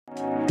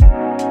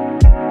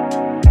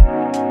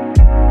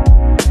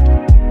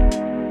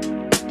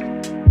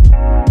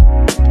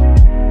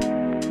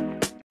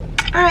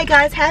Alright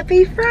guys,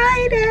 happy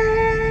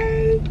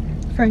Friday!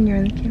 Friend, you're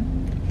in the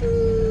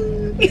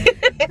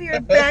camera. We are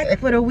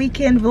back with a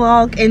weekend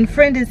vlog, and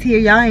Friend is here.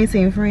 Y'all ain't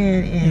seen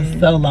Friend in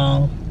so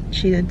long.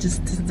 She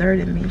just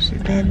deserted me. She's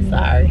dead.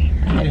 Sorry,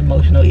 I had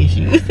emotional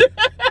issues.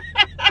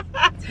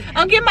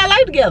 I'm getting my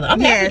life together. I'm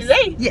happy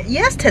today.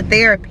 Yes to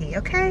therapy,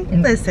 okay?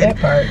 Listen. That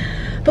part.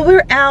 But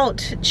we're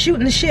out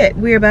shooting the shit.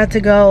 We're about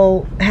to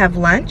go have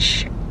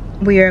lunch.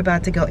 We are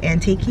about to go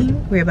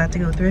antiquing. We're about to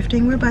go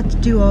thrifting. We're about to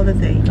do all the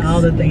things.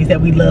 All the things that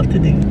we love to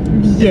do.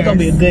 Yes. It's gonna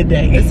be a good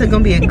day. It's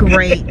gonna be a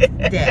great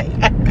day,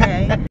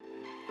 okay?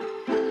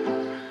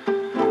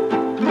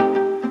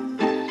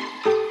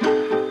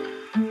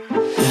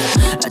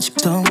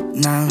 아직도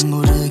난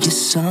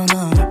모르겠어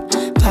널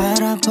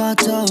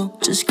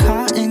바라봐도 just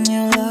caught in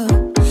your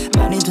love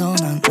많이도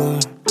난 널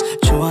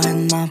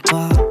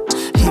좋아했나봐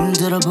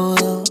힘들어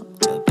보여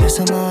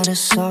옆에서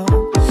말했어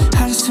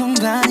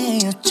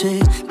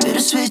한순간이었지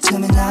bittersweet tell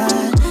me not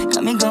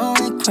got me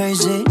going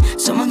crazy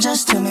someone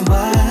just tell me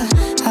why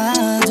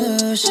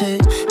하듯이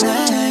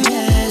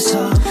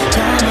내게서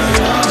더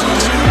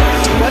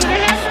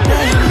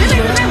멀어지지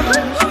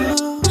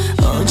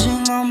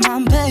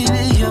오징어만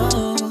baby you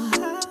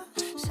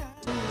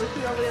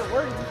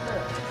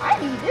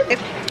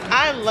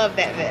I love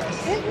that vest.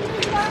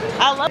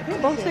 I love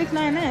it. Both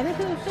 $6.99.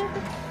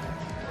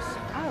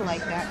 I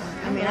like that one.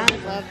 I mean, I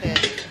love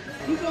it.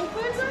 You gonna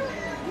put some?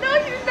 No,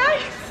 you're not.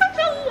 You're such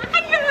a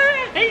liar.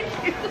 I hate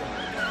you.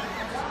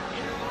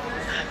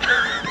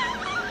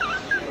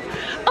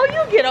 Oh,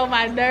 you get on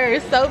my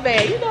nerves so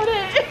bad. You know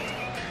that.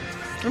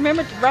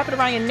 Remember to wrap it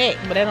around your neck,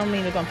 but that don't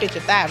mean it's gonna fit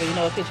your thigh, but you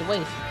know it fits your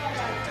waist.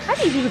 I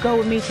need you to go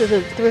with me to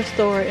the thrift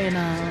store in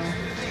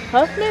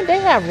Huffman. They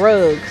have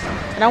rugs,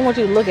 and I want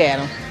you to look at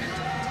them.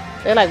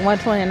 They're like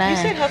 $129. You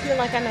said Huffman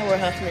like I know where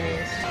Huffman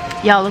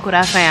is. Y'all, look what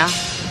I found.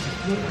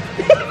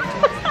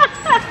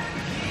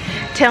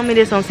 Tell me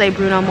this don't say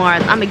Bruno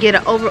Mars. I'm gonna get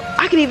it over.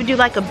 I can even do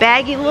like a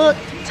baggy look,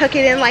 tuck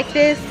it in like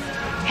this,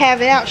 have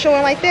it out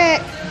showing like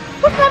that.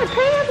 What kind of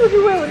pants would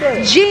you wear with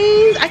that?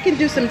 Jeans. I can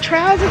do some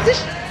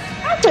trousers.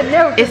 I could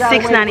never. It's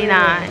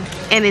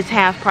 $6.99 and it's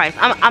half price.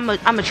 I'm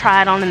gonna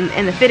try it on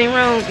in the fitting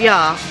room,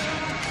 y'all.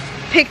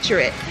 Picture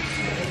it.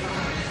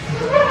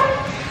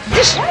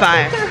 This is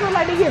fire. Look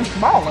like they're getting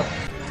smaller.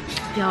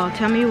 Y'all,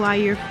 tell me why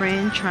your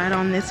friend tried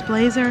on this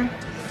blazer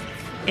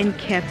and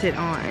kept it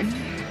on.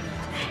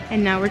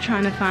 And now we're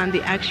trying to find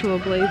the actual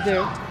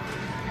blazer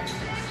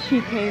she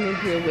came in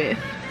here with.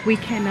 We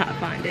cannot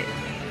find it.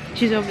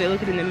 She's over there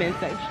looking in the men's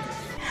section.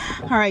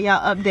 Alright,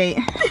 y'all,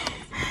 update.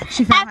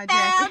 She found her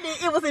jacket. Found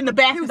it. It was in the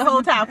basket the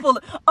whole time, full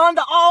of,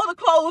 under all the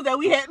clothes that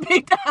we had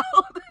picked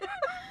out.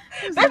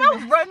 Baby, I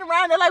was running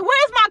around there like,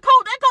 where's my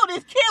coat? That coat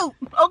is cute.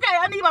 Okay,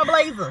 I need my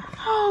blazer.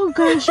 Oh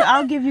gosh,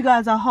 I'll give you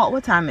guys a haul.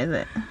 What time is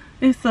it?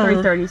 It's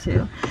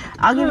 3:32.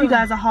 I'll give you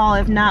guys a haul,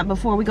 if not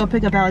before we go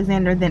pick up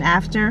Alexander, then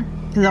after,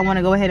 because I want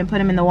to go ahead and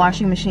put him in the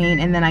washing machine.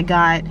 And then I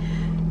got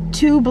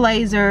 2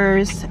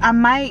 blazers. I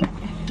might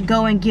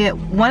go and get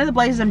one of the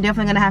blazers. I'm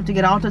definitely gonna have to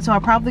get altered, so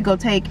I'll probably go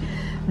take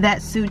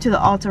that suit to the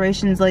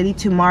alterations lady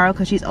tomorrow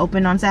because she's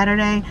open on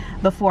Saturday,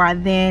 before I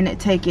then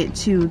take it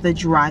to the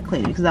dry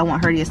cleaning, because I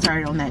want her to get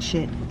started on that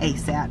shit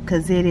ASAP,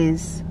 because it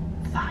is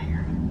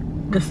fire.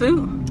 The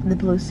suit? The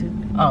blue suit.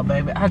 Oh,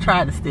 baby, I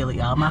tried to steal it,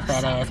 y'all. My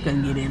fat ass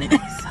couldn't get in it.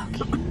 So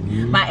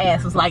cute. My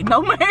ass was like,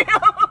 no, ma'am.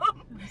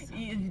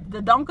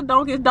 The donk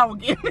is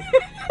donking.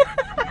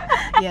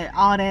 Yeah,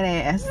 all that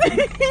ass.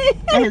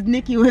 As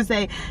Nikki would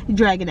say,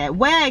 dragging that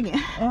wagon.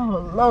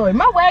 Oh, Lord.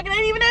 My wagon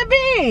ain't even that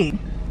big.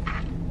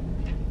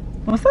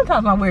 Well,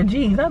 sometimes I wear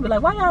jeans. I'll be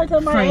like, why y'all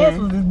tell my ass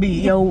was this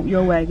big?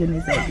 Your wagon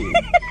is that big.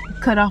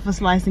 Cut off a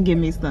slice and give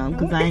me some,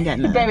 because I ain't got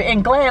nothing. Baby,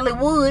 and gladly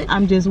would.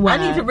 I'm just wide.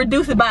 I need to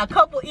reduce it by a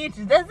couple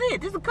inches. That's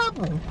it. Just a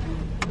couple.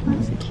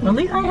 Well, at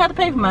least I ain't have to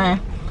pay for mine.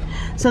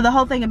 So the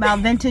whole thing about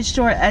vintage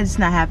store, it's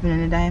not happening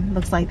today.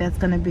 Looks like that's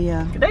gonna be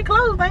a They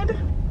closed, ain't they?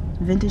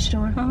 vintage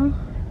store. No,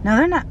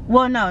 they're not.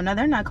 Well, no,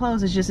 they're not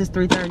closed. It's just it's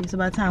 3:30. So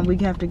by the time we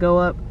have to go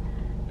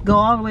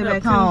all the way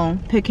back home,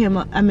 pick him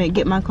up. I mean,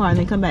 get my car and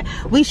then come back.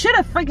 We should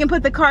have freaking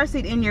put the car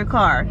seat in your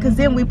car, because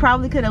then we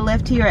probably could have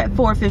left here at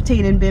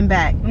 4:15 and been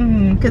back.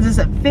 Because it's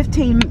a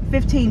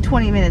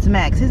 15-20 minutes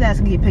max. His ass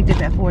can get picked up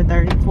at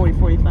 4:30,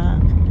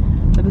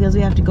 45. But because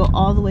we have to go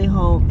all the way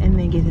home and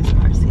then get his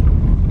car seat.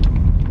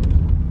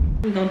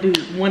 We're gonna do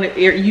one.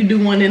 You do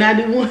one and I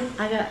do one.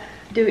 I got.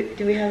 Do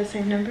we have the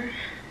same number?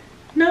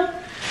 No,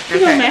 it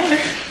don't matter.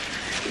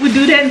 We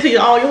do that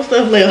until all your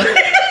stuff left.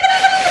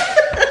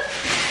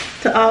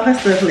 To all her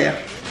stuff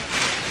left.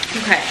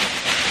 Okay,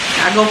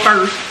 I go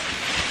first.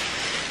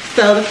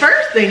 So the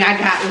first thing I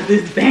got was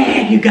this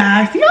bag, you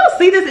guys. Do y'all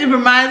see this? It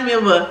reminds me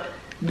of a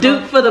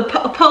Duke for the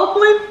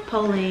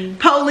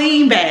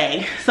Pauline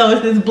bag. So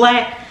it's this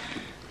black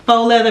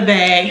faux leather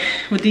bag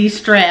with these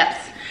straps.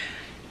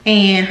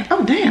 And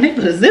oh damn, they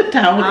put a zip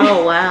tie on it.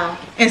 Oh wow.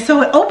 And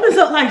so it opens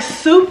up like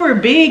super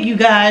big, you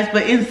guys,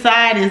 but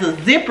inside is a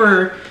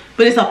zipper,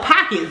 but it's a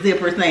pocket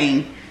zipper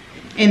thing.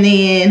 And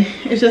then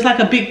it's just like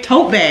a big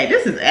tote bag.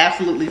 This is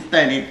absolutely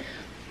stunning.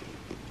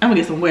 I'm gonna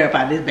get some wear up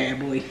out of this bad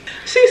boy. We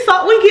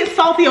get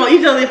salty on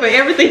each other for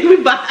everything we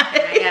buy.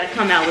 I gotta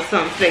come out with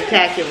something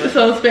spectacular.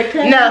 So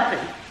spectacular. Nothing.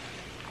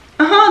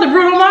 The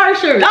Bruno Mars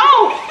shirt.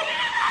 Oh!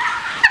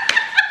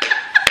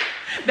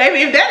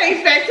 Baby, if that ain't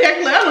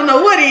spectacular, I don't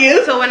know what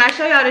is. So when I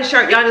show y'all this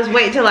shirt, y'all just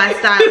wait till I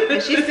style it.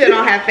 Because she still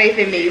don't have faith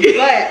in me.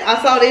 But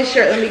I saw this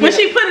shirt. Let me when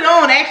she put it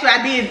on, actually,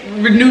 I did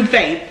renew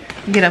faith.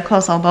 Get up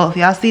close on both.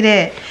 Y'all see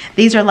that?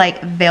 These are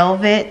like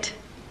velvet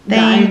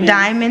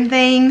diamond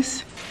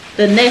things.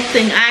 The next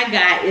thing I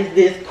got is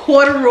this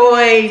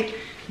corduroy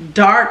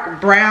dark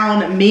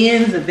brown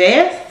men's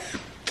vest.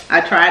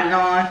 I tried it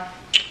on.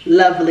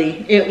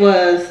 Lovely. It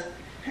was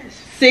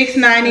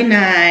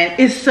 $6.99.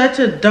 It's such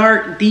a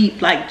dark,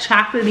 deep, like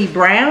chocolatey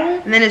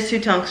brown. And then it's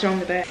two-tongues on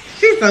the back.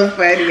 She's so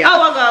funny, y'all.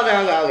 Oh, go.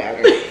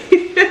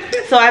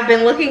 So I've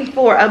been looking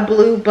for a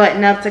blue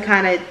button-up to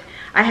kind of,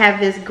 I have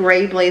this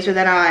gray blazer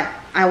that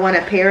I want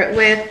to pair it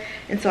with.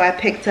 And so I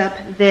picked up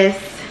this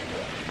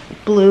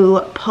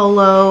blue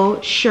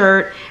polo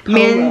shirt.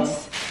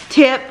 Men's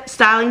tip,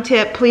 styling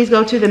tip, please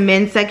go to the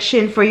men's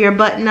section for your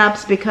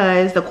button-ups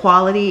because the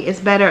quality is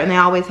better and they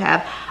always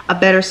have a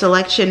better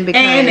selection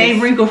because and they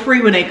wrinkle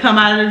free when they come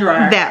out of the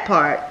dryer. That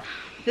part.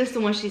 This is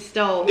the one she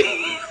stole.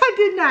 I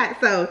did not.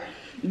 So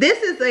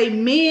this is a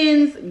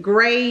men's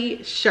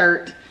gray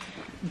shirt,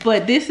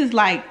 but this is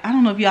like, I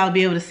don't know if y'all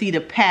be able to see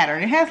the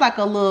pattern. It has like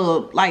a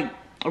little like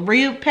a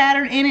rib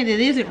pattern in it. It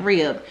isn't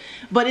rib,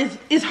 but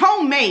it's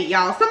homemade,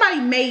 y'all. Somebody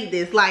made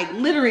this. Like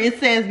literally it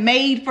says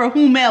made for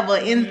whomever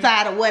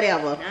inside of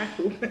whatever.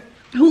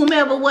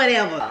 Whomever,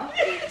 whatever.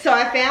 So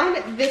I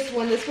found this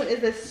one. This one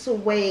is a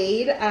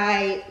suede.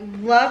 I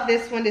love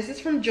this one. This is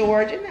from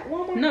George. Isn't that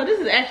Walmart? No, this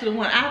is actually the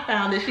one I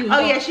found that she was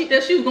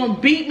that she was gonna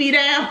beat me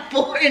down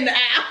for in the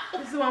aisle.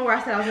 This is the one where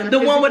I said I was gonna the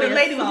one where the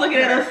lady was looking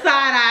at her side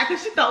eye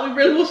because she thought we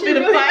really was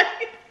finna fight.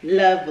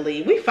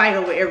 Lovely. We fight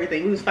over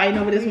everything. We was fighting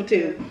over this one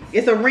too.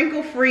 It's a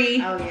wrinkle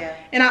free. Oh yeah.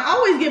 And I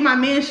always get my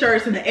men's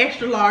shirts in the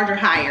extra large or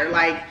higher.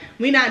 Like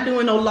we not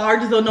doing no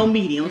larges or no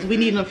mediums. We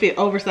need them to fit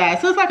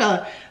oversized. So it's like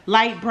a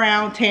light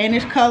brown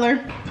tannish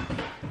color.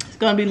 It's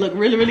gonna look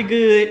really, really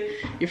good.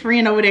 Your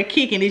friend over there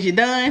kicking. Is you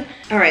done?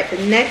 All right,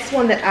 the next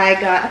one that I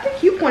got, I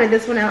think you pointed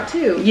this one out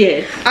too.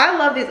 Yes. I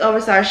love these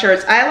oversized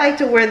shirts. I like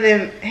to wear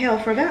them, hell,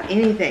 for about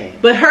anything.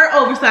 But her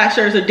oversized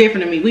shirts are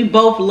different to me. We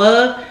both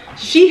love.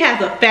 She has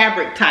a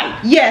fabric type.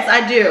 Yes,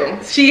 I do.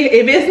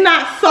 If it's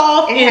not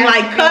soft and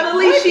like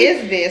cuddly, what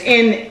is this?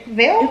 And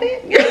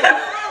velvet?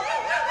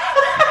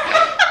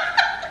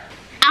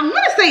 I'm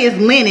gonna say it's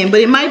linen, but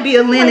it might be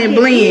a linen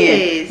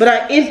blend.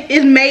 But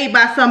it's made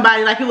by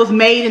somebody, like it was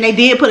made and they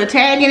did put a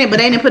tag in it, but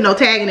they didn't put no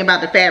tag in it about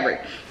the fabric.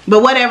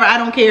 But whatever, I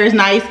don't care, it's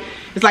nice.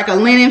 It's like a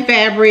linen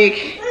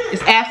fabric.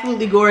 It's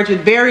absolutely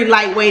gorgeous, very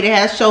lightweight. It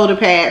has shoulder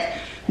pads.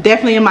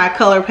 Definitely in my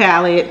color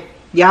palette.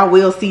 Y'all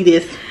will see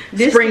this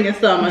spring and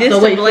summer. This so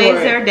the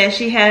blazer that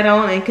she had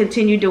on and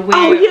continued to wear.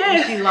 Oh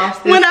yes, when she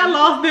lost this when I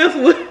lost this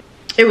one.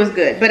 It was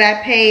good, but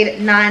I paid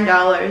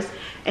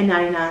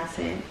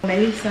 $9.99.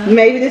 Maybe so.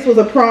 Maybe this was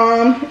a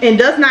prom and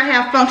does not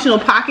have functional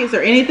pockets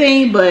or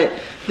anything, but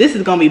this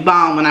is gonna be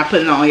bomb when I put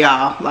it on,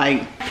 y'all.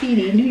 Like,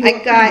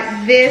 I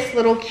got this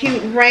little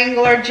cute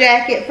Wrangler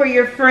jacket for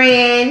your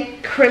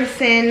friend.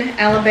 Crimson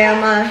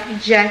Alabama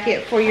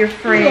jacket for your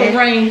friend.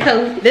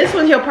 Raincoat. This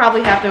one he'll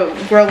probably have to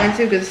grow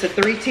into because it's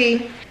a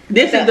 3T.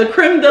 This is the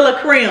creme de la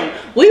creme.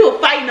 We were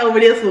fighting over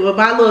this one, but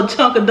my little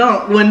chunk of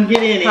dunk wouldn't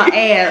get in it. Her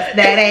ass,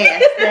 that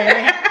ass.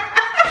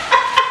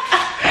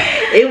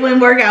 It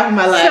wouldn't work out for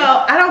my life. So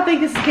I don't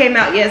think this came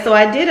out yet. So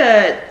I did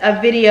a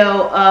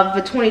video of the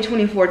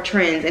 2024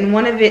 trends, and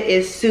one of it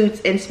is suits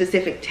and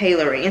specific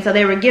tailoring. And so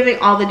they were giving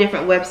all the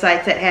different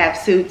websites that have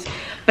suits,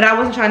 but I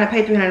wasn't trying to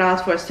pay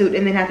 $300 for a suit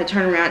and then have to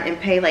turn around and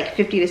pay like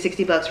 50 to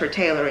 60 bucks for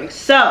tailoring.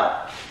 So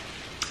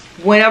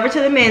went over to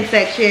the men's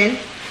section.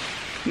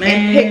 Man.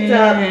 And picked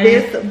up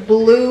this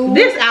blue.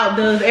 This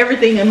outdoes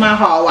everything in my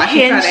haul. While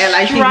she trying to act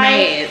like she's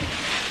mad.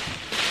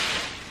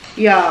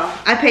 Y'all,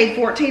 I paid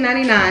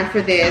 $14.99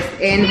 for this,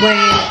 and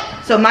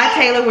so my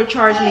tailor would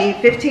charge me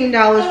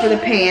 $15 for the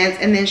pants,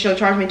 and then she'll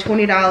charge me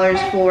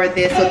 $20 for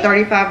this, so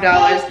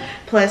 $35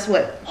 plus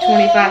what,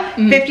 $55,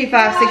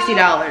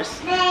 $60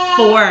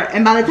 for.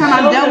 And by the time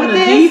I'm done with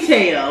this,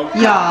 detail,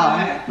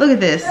 y'all, look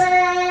at this.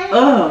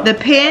 Oh, the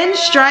pin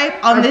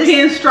stripe on this.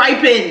 Pin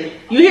striping.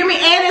 You hear me?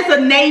 And it's a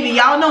navy.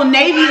 Y'all know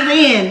navy is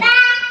in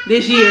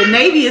this year.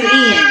 Navy is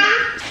in.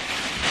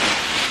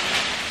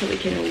 So we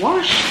can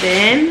wash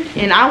them.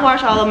 And I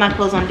wash all of my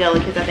clothes on Deli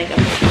because I think I've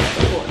mentioned that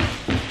before.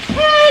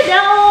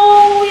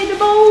 Hello, the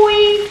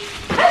boy.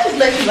 I just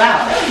let you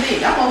out. That was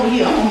it. I'm over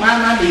here. I'm gonna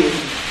mind my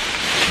business.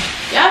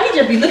 Y'all, he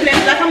just be looking at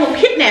me like I'm gonna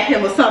kidnap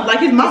him or something. Like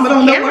his mama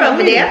don't know what I'm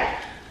doing.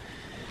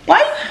 Why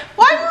you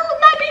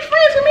not be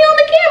friends with me on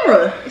the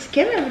camera? It's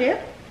camera over there.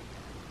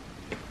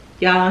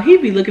 Y'all, he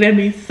be looking at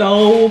me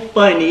so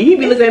funny. He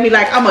be looking at me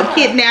like I'm a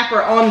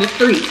kidnapper on the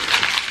street.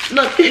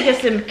 Look, you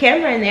got some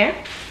camera in there.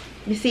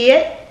 You see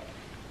it?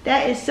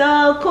 That is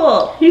so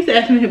cool. He's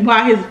asking me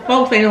why his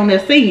folks ain't on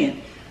there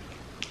singing.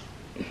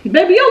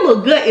 Baby, your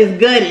little gut is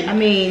gutted. I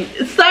mean,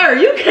 sir,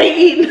 you can't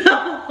eat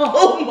no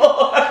No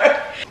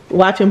more.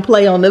 Watch him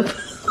play on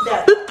the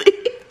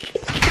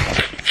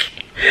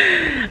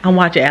I'm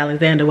watching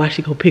Alexander while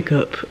she go pick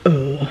up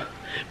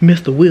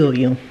Mr.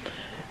 William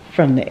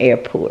from the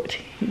airport.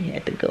 He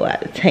had to go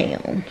out of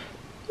town.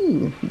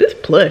 Ooh, this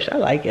plush, I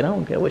like it. I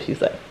don't care what she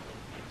say.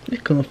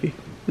 It's comfy.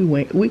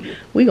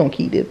 We gonna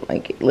keep this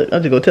blanket. Look,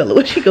 I'm just gonna tell her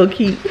what she gonna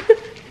keep.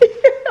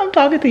 I'm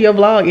talking to your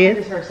vlog, yeah. I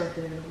just heard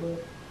something in the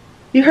woods.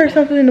 You heard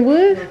something in the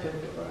woods?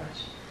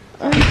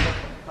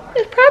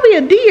 It's probably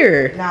a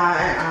deer.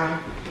 Nah,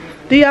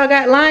 Do y'all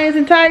got lions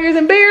and tigers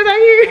and bears out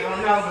here? I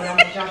don't know, but I'm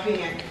gonna jump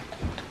in.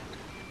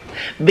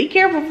 Be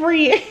careful,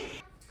 friend.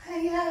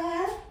 Hey,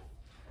 y'all.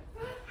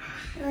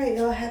 Alright,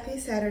 y'all, happy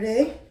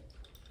Saturday.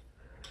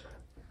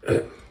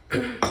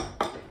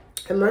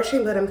 I'm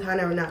rushing, but I'm kind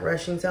of not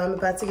rushing. So I'm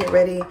about to get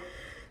ready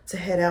to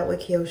head out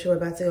with Kyosha. We're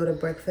about to go to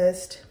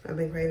breakfast. I've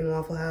been craving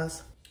Waffle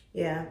House.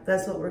 Yeah,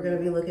 that's what we're going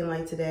to be looking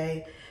like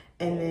today.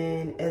 And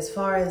then as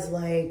far as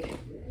like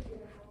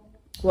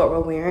what we're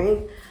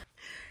wearing.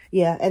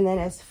 Yeah, and then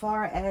as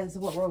far as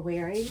what we're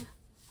wearing,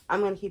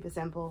 I'm going to keep it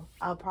simple.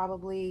 I'll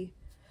probably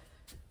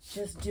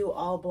just do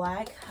all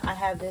black. I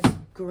have this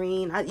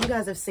green, you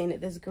guys have seen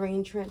it, this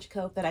green trench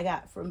coat that I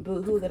got from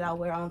Boohoo that I'll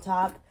wear on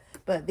top.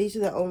 But these are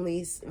the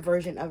only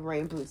version of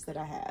rain boots that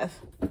I have.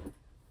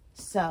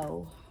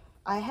 So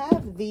I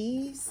have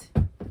these,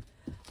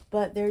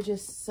 but they're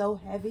just so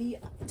heavy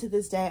to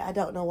this day. I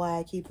don't know why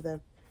I keep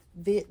them.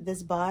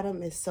 This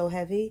bottom is so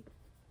heavy.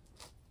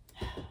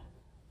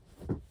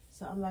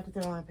 So I'm about to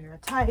throw on a pair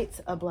of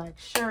tights, a black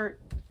shirt,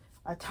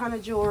 a ton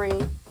of jewelry,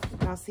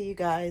 and I'll see you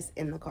guys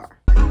in the car.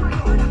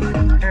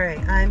 All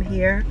right, I'm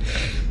here.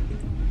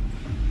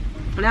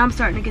 Now I'm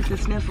starting to get the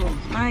sniffles.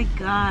 My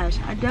gosh,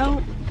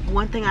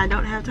 one thing I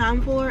don't have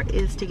time for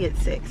is to get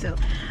sick. So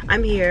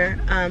I'm here.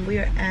 We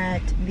are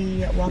at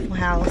the Waffle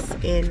House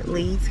in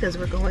Leeds because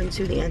we're going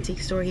to the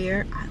antique store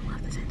here. I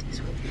love this antique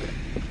store.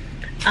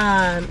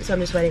 So I'm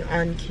just waiting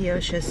on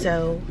Kyosha.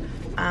 So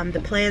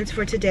the plans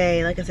for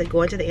today, like I said,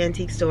 going to the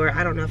antique store.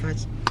 I don't know if I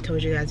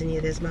told you guys any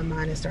of this. My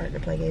mind is starting to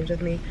play games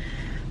with me.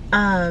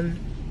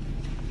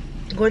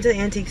 Going to the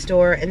antique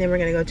store, and then we're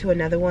gonna go to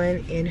another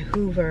one in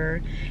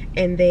Hoover,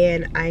 and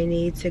then I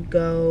need to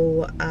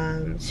go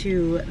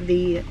to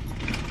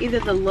either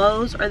the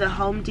Lowe's or the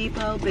Home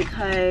Depot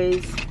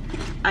because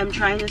I'm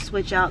trying to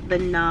switch out the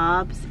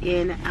knobs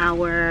in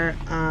our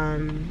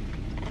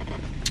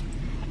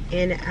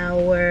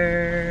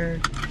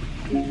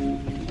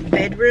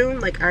bedroom,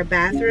 like our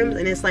bathrooms,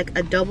 and it's like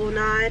a double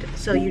knot,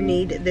 so you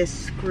need this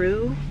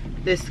screw,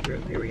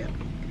 here we go.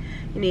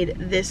 You need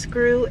this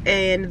screw,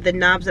 and the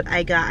knobs that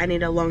I got, I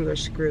need a longer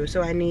screw.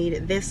 So I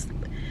need this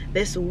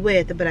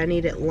width, but I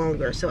need it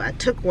longer. So I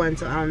took one,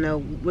 so I don't know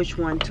which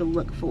one to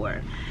look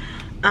for.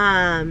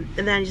 And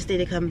then I just need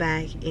to come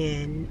back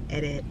and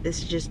edit.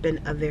 This has just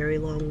been a very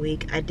long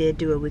week. I did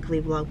do a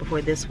weekly vlog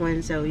before this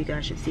one, so you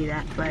guys should see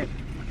that. But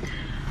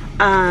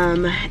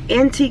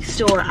antique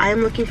store,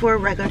 I'm looking for a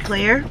record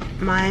player.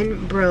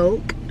 Mine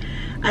broke.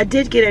 I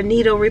did get a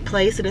needle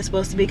replaced, and it's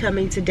supposed to be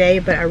coming today,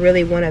 but I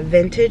really want a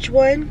vintage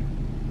one.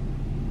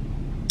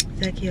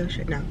 That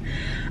Kyosha? No.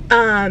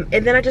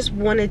 And then I just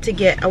wanted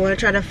to I want to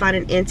try to find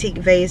an antique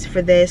vase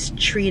for this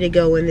tree to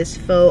go in, this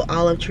faux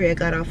olive tree I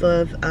got off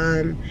of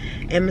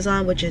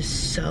Amazon, which is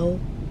so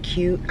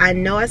cute. I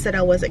know I said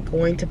I wasn't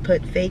going to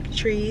put fake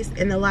trees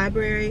in the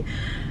library.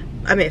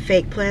 I mean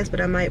fake plants, but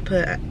I might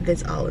put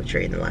this olive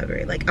tree in the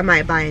library. Like I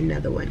might buy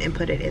another one and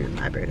put it in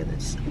the library because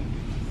it's,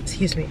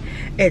 excuse me,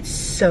 it's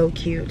so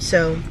cute.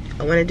 So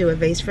I want to do a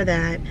vase for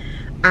that.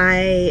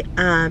 I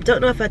don't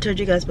know if I told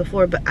you guys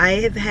before, but I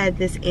have had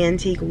this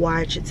antique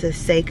watch. It's a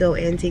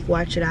Seiko antique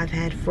watch that I've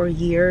had for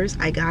years.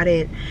 I got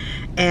it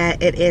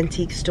at an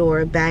antique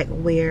store back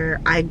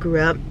where I grew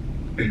up,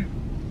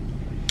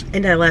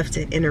 and I left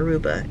it in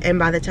Aruba. And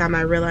by the time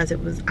I realized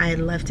I had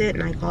left it,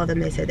 and I called them,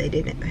 they said they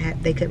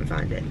couldn't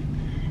find it.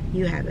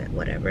 You have it,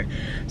 whatever.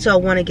 So I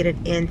want to get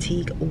an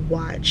antique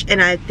watch,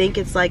 and I think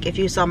it's like, if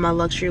you saw my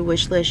luxury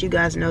wish list, you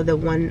guys know that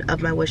one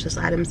of my wish list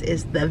items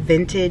is the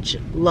vintage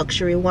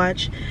luxury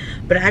watch.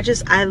 But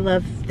I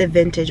love the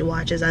vintage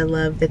watches. I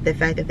love the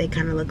fact that they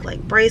kind of look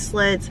like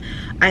bracelets.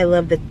 I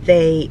love that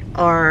they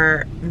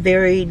are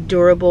very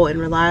durable and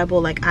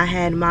reliable. Like I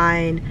had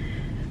mine,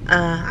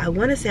 I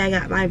want to say I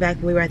got mine back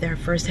when we were at our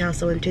first house,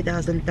 so in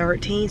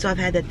 2013. So I've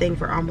had that thing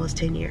for almost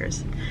 10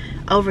 years.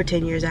 Over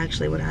 10 years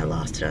actually. When I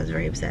lost it, I was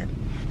very upset.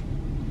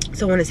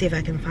 So I want to see if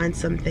I can find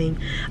something.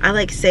 I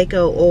like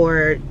Seiko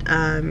or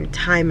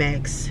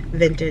Timex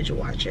vintage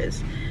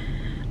watches.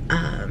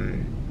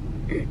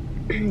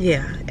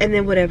 Yeah, and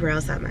then whatever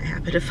else I might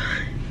happen to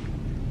find.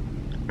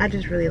 I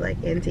just really like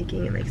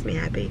antiquing. It makes me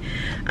happy.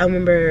 I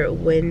remember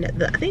when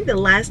I think the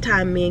last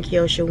time me and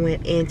Kyosha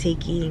went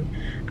antiquing,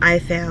 I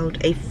found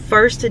a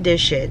first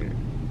edition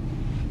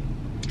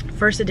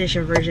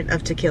version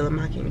of To Kill a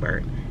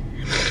Mockingbird.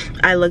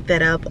 I looked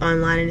that up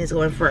online, and it's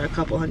going for a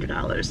couple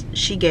 $100s.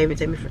 She gave it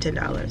to me for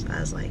 $10. I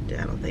was like, dude,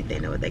 I don't think they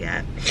know what they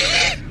got.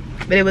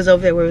 But it was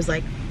over there where it was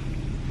like,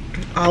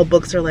 all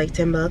books are like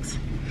 $10,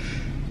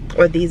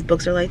 or these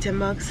books are like $10.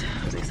 I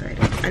was excited.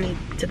 I need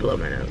to blow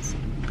my nose.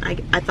 I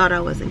thought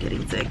I wasn't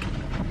getting sick,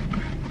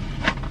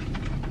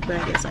 but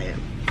I guess I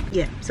am.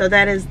 Yeah, so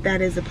that is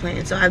the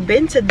plan. So I've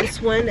been to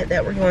this one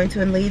that we're going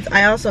to in Leeds.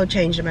 I also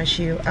changed my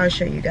shoe. I'll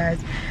show you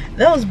guys.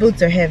 Those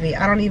boots are heavy.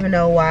 I don't even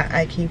know why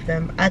I keep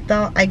them. I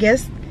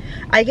guess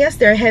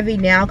they're heavy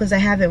now because I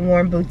haven't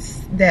worn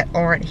boots that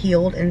aren't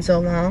heeled in so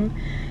long.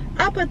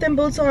 I put them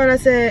boots on. I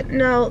said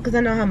no because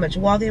I know how much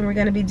walking we're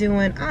gonna be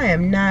doing.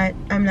 I'm not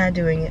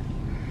doing it.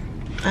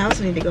 I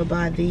also need to go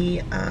buy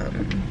the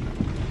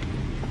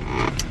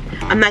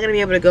I'm not gonna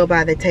be able to go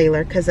by the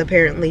tailor because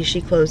apparently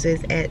she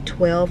closes at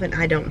 12 and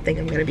I don't think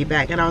I'm gonna be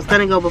back. And I was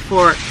gonna go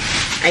before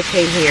I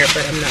came here,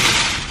 but I'm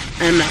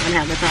not gonna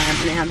have the time.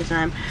 I didn't have the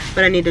time.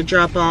 But I need to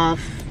drop off.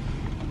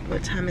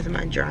 What time is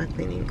my dry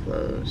cleaning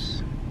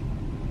close?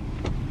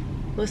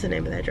 What's the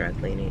name of that dry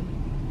cleaning?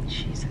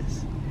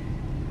 Jesus.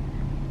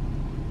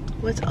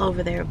 What's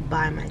over there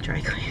by my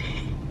dry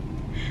cleaning?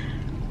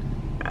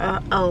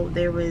 Oh,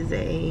 there was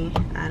a,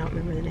 I don't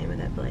remember the name of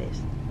that place.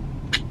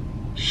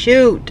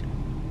 Shoot.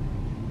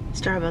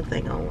 Starbucks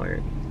ain't gonna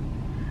work.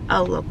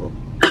 Oh, local.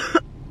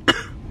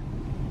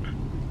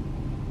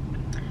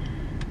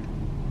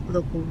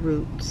 Local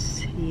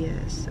Roots.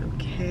 Yes,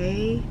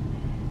 okay.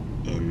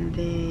 And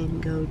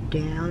then go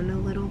down a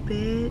little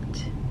bit.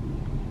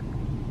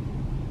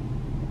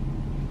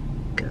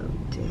 Go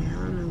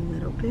down a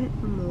little bit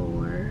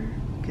more.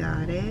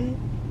 Got it.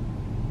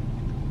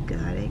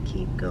 Got it.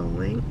 Keep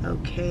going.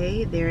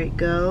 Okay, there it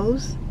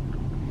goes.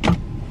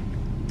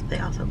 They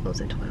also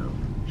close at 12.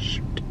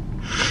 Shoot.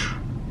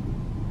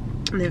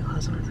 And they're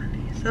closed on Sunday.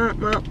 So,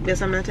 well,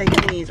 guess I'm not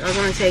taking these. I was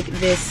gonna take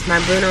this,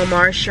 my Bruno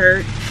Mars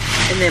shirt,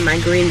 and then my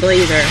green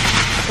blazer.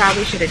 I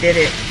probably should have did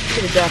it.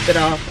 Should have dropped it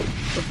off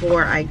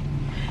before I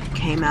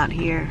came out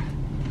here.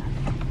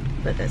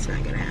 But that's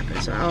not gonna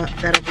happen. So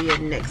that'll be a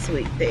next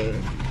week thing.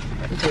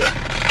 Until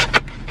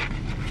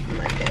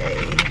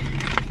Monday.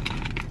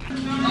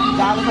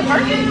 $1 per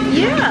person?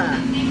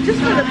 Yeah, just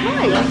for the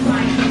price.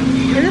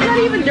 And it's not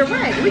even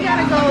direct. We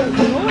gotta go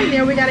going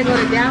there. We gotta go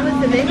to Dallas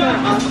and then go to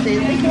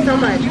Austin. Thank you so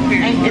much.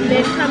 And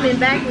then coming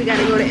back, we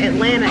gotta go to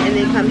Atlanta and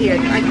then come here.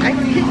 I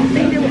didn't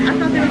think I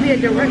thought there would be a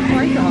direct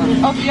flight off.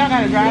 Oh, so y'all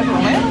gotta drive to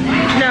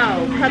Atlanta?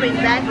 No, coming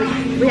back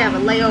we have a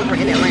layover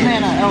in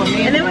Atlanta.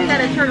 And then we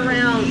gotta turn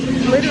around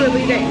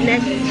literally that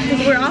next.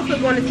 Because we're also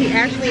going to see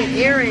Ashley and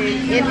Aaron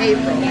in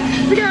April.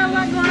 We got a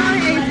lot going on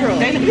in April.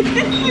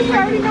 You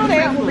already know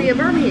that. We'll be in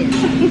Birmingham.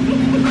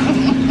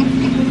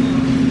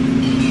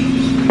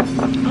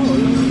 Oh,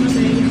 Lord, my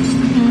baby.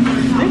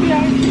 Maybe I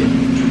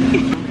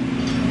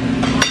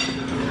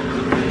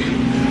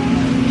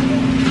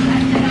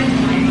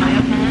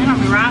I'll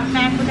be right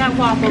back with that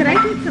waffle. Could I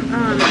get some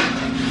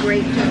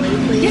grape jelly,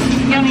 please?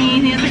 Yeah. You need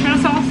any other kind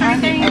of sauce or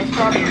anything?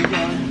 Strawberry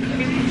jelly.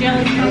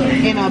 Jelly.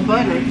 And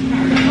butter.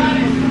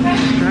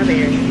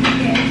 Strawberry.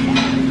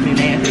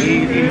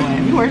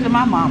 Where's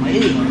my mama?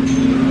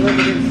 Look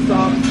at this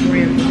soft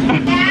rim.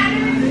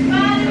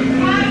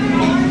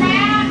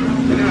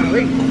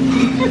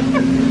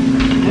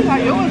 That's how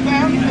yours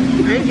sound. I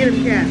didn't get him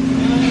cat.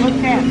 What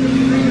cat?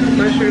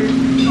 Mushroom.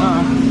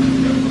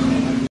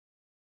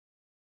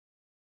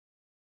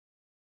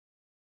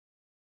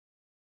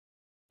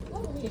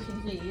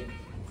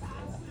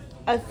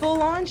 A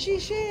full-on she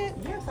shed?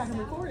 Yes, I can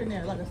record in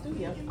there like a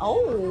studio.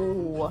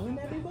 Oh,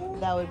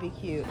 that would be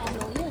cute.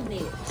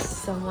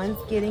 Someone's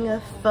getting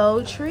a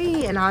faux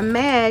tree, and I'm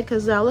mad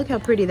because look how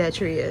pretty that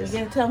tree is. You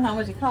gotta tell them how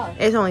much it costs.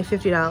 It's only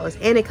 $50,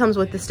 and it comes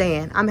with the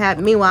stand.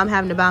 Meanwhile, I'm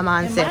having to buy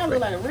mine and separate. mine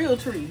look like a real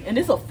tree, and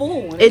it's a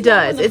full one. It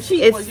does. It's.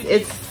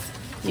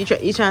 You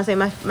trying to say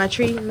my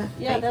tree?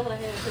 Yeah, that's what I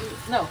had.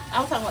 No,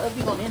 I was talking about other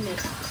people in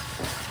this.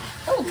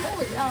 Oh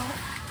Lord, y'all!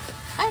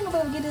 I ain't gonna be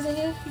able to get this in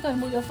here. You gotta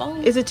move your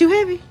phone. Is it too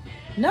heavy?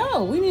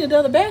 No, we need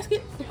another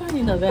basket. We probably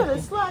need another You gotta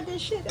basket. slide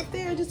this shit up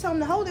there and just tell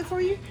them to hold it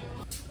for you.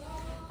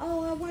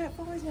 Oh, I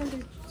always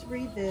wanted to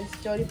read this.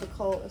 Jody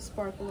Picoult, A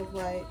Sparkle of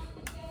Light.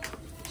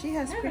 She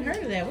has I haven't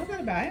heard of that. What's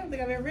that about? I don't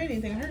think I've ever read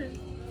anything. I heard it.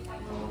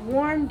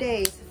 Warm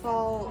days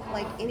fall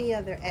like any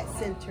other at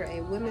Center,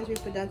 a women's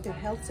reproductive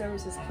health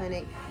services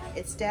clinic.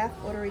 Its staff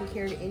ordering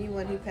care to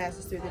anyone who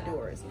passes through the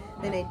doors.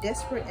 Then a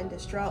desperate and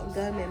distraught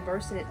gunman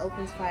bursts in and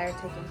opens fire,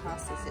 taking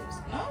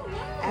hostages. Oh, no.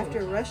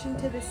 After rushing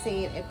to the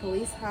scene, a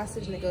police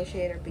hostage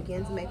negotiator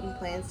begins making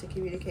plans to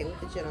communicate with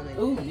the gentleman.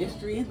 Ooh,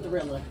 mystery and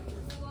thriller.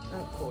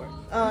 Of course.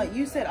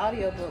 You said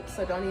audiobooks,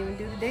 so don't even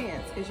do the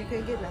dance because you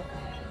couldn't get nothing.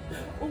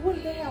 Well, what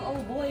if they have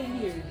old boy in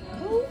here?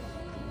 Who?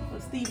 Well,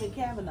 Stephen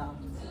Kavanaugh.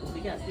 We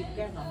got Stephen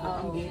Kavanaugh.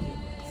 Oh. I'm getting it.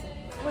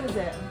 What is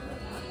that?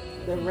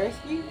 The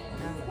Rescue?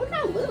 Look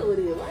how little it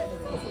is. Why is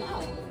it so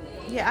small?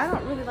 Yeah, I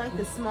don't really like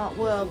the small.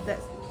 Well,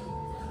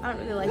 I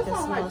don't really like the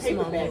small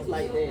paperbacks book.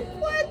 like that.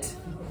 What?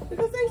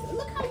 Because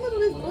look how little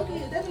this book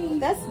is. That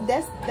means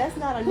That's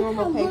not a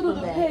normal look how little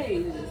the paperback.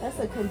 page is. That's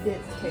a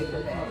condensed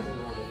paperback.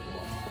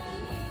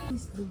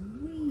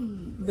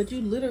 But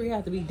you literally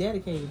have to be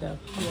dedicated though.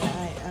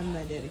 Yeah, I'm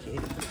not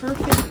dedicated.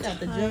 Perfect. Got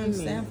the John timing.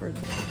 Stanford.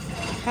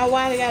 How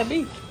wide it gotta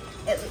be?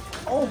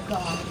 Oh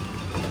God.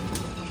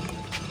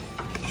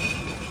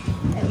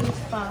 At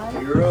least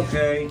 5. You're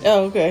okay.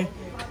 Oh, okay.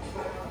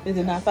 Is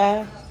it not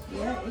 5?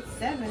 Yeah, it's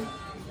 7.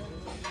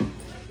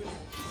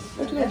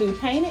 What you gonna do?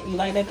 Paint it? You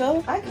like that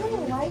color? I kind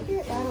of like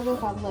it. I don't know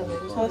if I love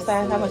it. So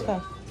size, how much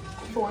cost?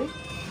 40.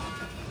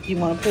 You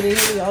want to put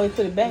it in? You always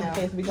put it back No. in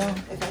case we gone.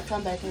 If I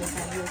come back in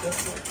time, you'll get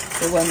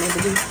it. It wasn't meant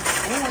to be.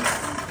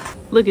 Yeah.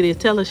 Look at this.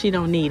 Tell her she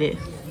don't need it.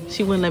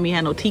 She wouldn't let me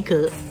have no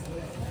teacup.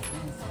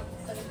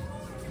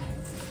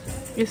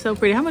 It's so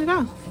pretty. How much it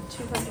cost?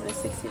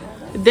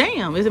 $260.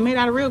 Damn. Is it made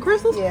out of real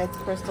crystals? Yeah, it's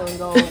crystal and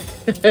gold.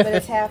 But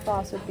it's half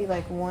off, so it'd be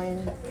like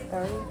 $130.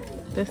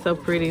 That's so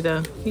pretty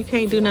though. You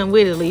can't do nothing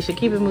with it, Alicia.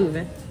 Keep it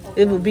moving.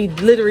 It would be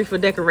literally for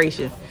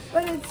decoration.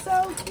 But it's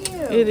so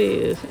cute. It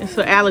is. It's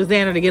for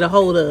Alexander to get a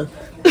hold of.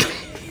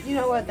 You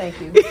know what?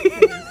 Thank you.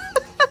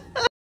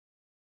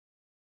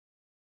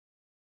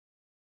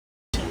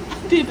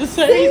 Did the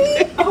same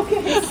thing.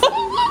 Okay.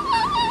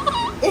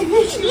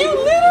 You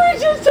literally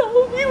just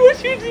told me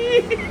what you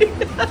did.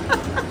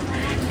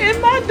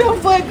 And my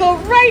dumb butt go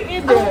right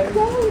in there. I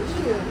told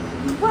you.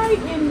 Right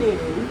in there.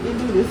 And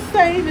do the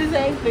same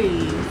exact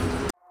thing.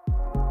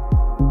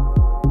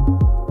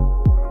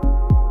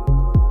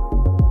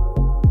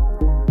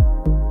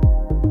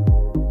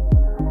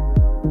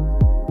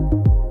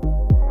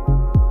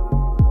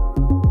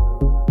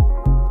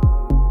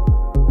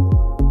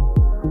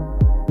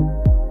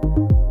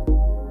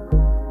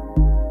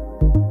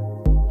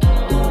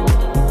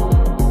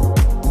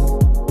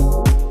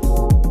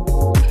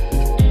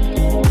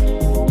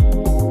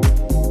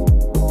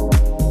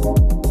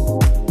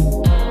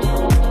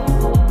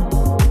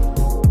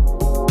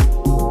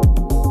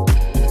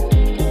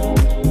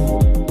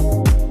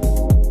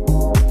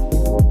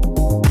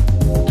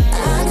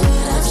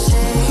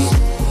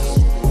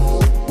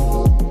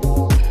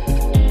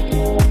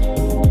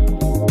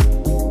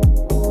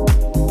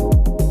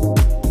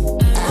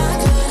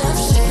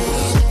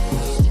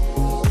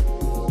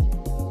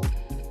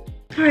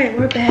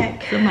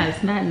 Somebody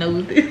snot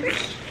nosed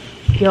it.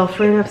 Y'all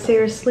friend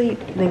upstairs sleep,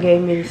 then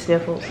gave me the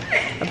sniffles.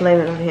 I blame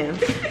it on him.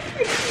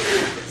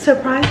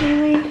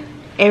 Surprisingly,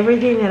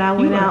 everything that I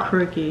went out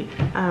crooked.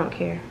 I don't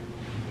care.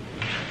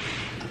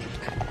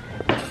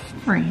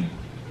 Friend.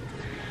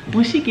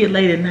 When she get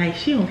late at night,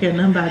 she don't care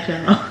nothing about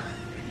y'all.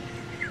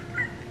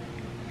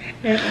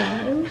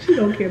 At all. She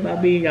don't care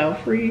about being y'all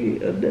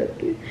free or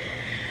nothing.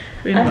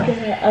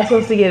 Anyway. I was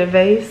supposed to get a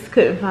vase,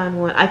 couldn't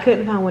find one. I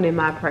couldn't find one in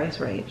my price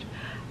range.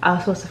 I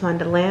was supposed to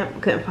find a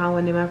lamp, couldn't find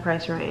one in my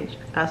price range.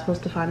 I was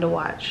supposed to find a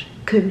watch,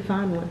 couldn't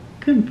find one.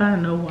 Couldn't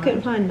find no watch.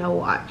 Couldn't find no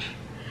watch.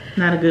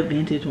 Not a good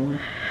vintage one.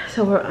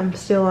 So I'm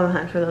still on the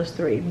hunt for those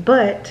 3.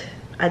 But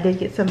I did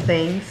get some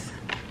things.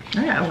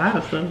 I got a lot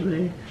of stuff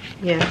there.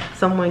 Yeah,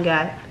 someone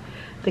got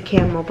the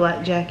camel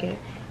black jacket.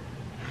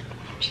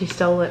 She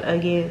stole it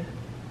again.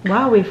 Why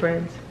are we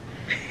friends?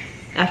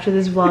 After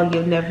this vlog,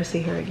 you'll never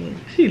see her again.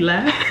 She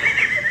lied.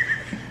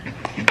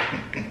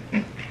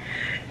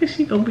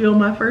 She gonna be on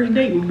my first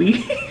date with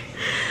me.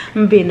 I'm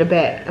gonna be in the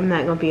back. I'm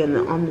not gonna be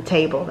on the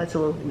table. That's a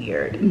little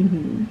weird.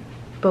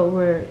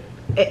 But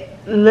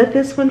let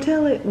this one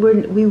tell it.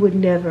 We would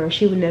never.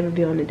 She would never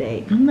be on a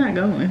date. I'm not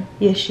going.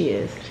 Yes, she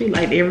is. She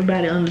liked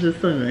everybody under the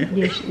sun.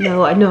 Yes.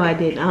 No, I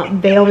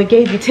didn't. They only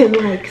gave you 10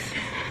 likes.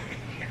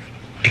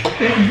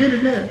 That's good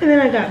enough. And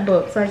then I got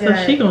books. So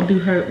she gonna do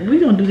her. We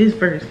gonna do this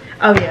first.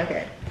 Oh yeah,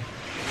 okay.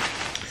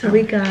 So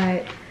we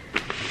got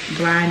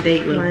blind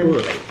date with a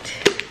book.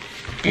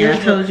 And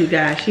I told you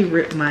guys, she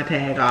ripped my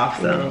tag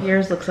off, so. Yeah,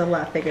 yours looks a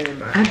lot thicker than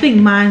mine. I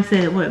think mine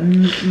said, what,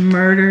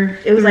 murder?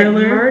 It was thriller?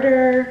 like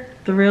murder.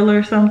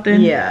 Thriller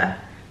something? Yeah.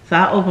 So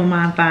I opened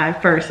mine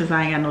 5 first since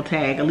I ain't got no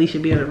tag. Alicia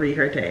be able to read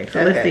her tag.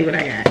 So let's see what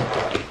I got.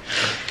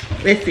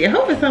 Let's see. I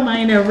hope it's something I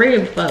ain't never read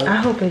before. I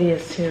hope it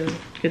is too.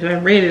 Because if I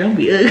read it, don't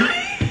be ugly.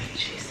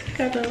 Jesus.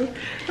 I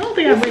don't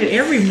think I read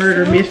every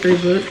murder mystery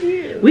book.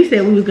 Cute. We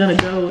said we was going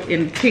to go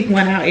and pick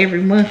one out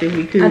every month if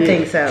we could. I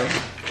think so.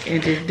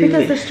 And just do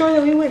because it. The store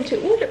that we went to,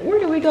 where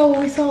did we go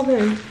when we saw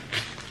them?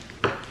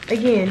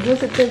 Again,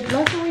 was it the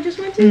last one we just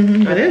went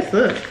to? But that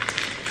sucked.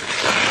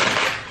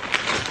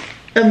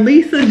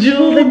 Elisa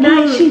Jewel The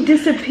night she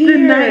disappeared. The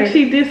night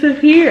she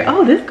disappeared.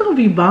 Oh, this gonna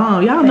be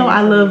bomb. Y'all know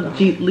I love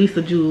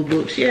Lisa Jewel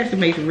books. She actually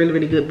makes really,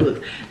 really good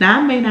books. Now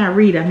I may not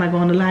read. I might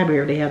go in the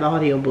library if they have the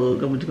audio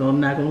book. I'm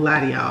not gonna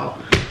lie to y'all.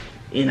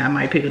 And I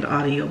might pick up the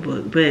audio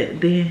book.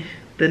 But then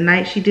the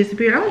night she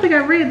disappeared, I don't think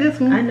I read this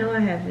one. I know I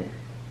haven't.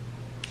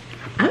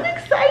 I'm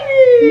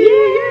excited.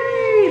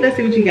 Yay! Let's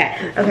see what you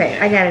got. Okay,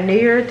 I got a New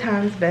York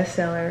Times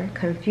bestseller,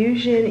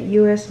 Confusion,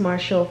 U.S.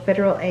 Marshal,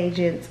 Federal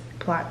Agents,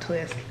 Plot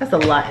Twist. That's a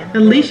lot.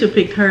 Alicia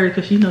picked hers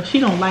because she knows she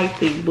don't like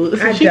thick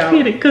books. So she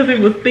picked it because it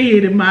was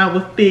thin and mine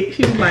was thick.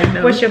 She was like,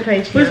 no. What's your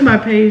page count? What's my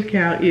page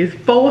count? Is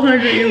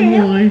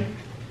 401.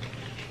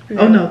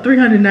 Oh no,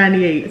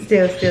 398.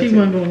 Still. She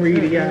wasn't gonna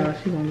read it, y'all.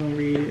 She wasn't gonna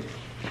read it.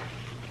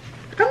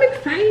 I'm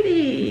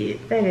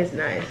excited. That is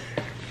nice.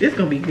 It's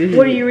gonna be good.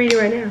 What are you reading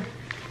right now?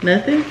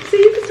 Nothing. See,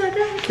 you can start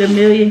that. The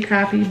Million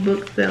Copy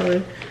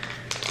Bookseller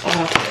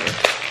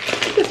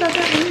author. You can start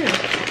that one now.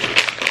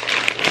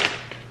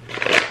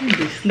 I'm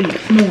gonna be sleep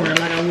snoring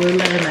like I was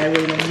last night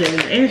waiting on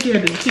Jalen. And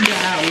she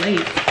got out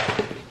late.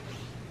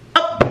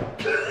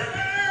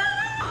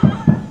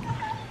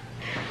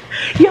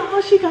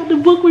 Y'all, she got the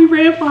book we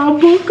read for our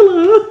book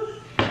club.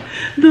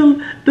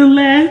 The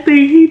last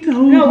thing he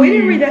told me. No, we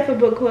didn't read that for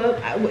book club.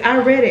 I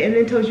read it and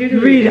then told you to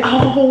read it.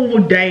 Oh,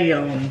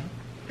 damn.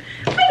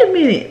 Wait a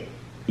minute.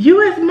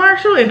 U.S.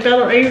 Marshal and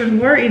fellow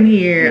agents were in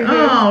here.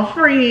 Oh,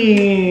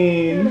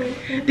 friend.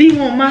 Do you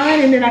want mine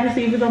and then I can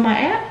see if it's on my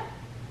app?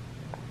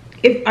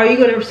 Are you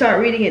going to start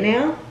reading it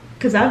now?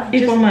 Because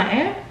It's on my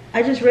app?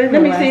 I just read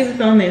Let me see if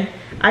it's on there.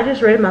 I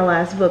just read my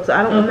last book, so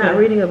I'm not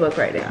reading a book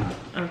right now.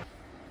 Okay.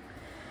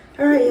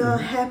 All right, y'all.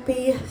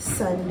 Happy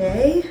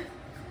Sunday.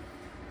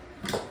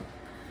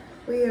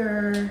 We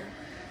are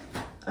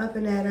up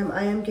and at 'em.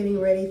 I am getting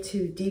ready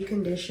to deep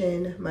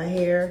condition my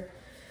hair.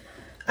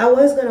 I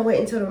was going to wait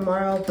until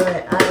tomorrow,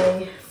 but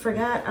I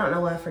forgot. I don't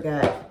know why I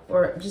forgot.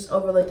 Or just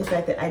overlooked the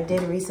fact that I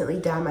did recently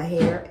dye my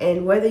hair.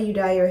 And whether you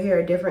dye your hair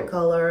a different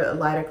color, a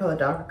lighter color,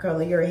 darker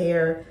color, your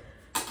hair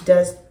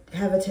does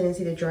have a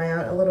tendency to dry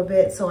out a little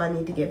bit. So I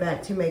need to get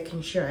back to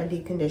making sure I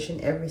deep condition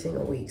every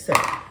single week. So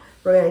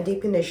we're going to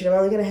deep condition. I'm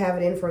only going to have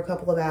it in for a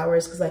couple of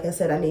hours because, like I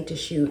said, I need to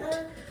shoot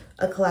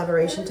a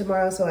collaboration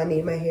tomorrow. So I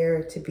need my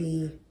hair to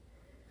be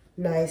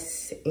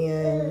nice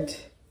and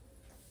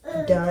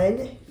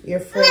done. Your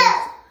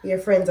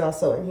friend's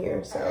also in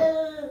here,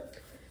 so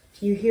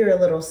if you hear a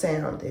little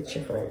sound, it's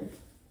your friend.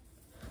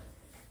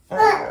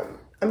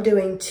 I'm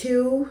doing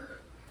 2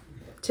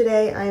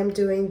 today. I am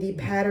doing the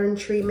pattern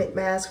treatment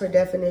mask for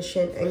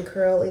definition and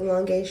curl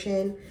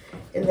elongation,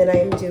 and then I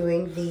am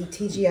doing the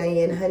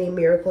TGIN honey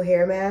miracle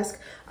hair mask.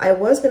 I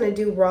was going to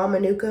do raw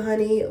manuka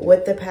honey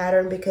with the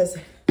pattern because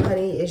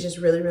honey is just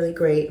really, really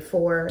great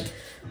for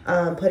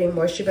putting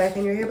moisture back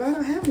in your hair, but I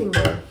don't have any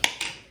more.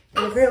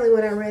 And apparently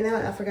when I ran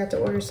out, I forgot to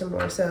order some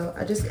more. So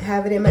I just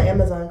have it in my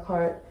Amazon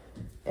cart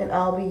and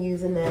I'll be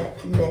using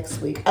that next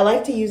week. I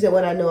like to use it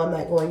when I know I'm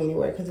not going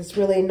anywhere because it's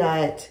really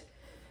not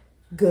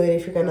good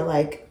if you're going to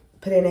like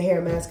put in a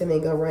hair mask and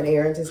then go run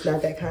errands. It's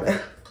not that kind of,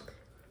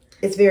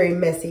 it's very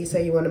messy. So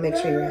you want to make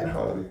sure you're at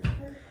home.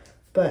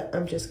 But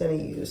I'm just going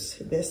to use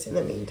this in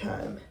the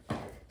meantime.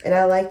 And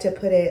I like to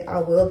put it,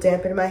 I will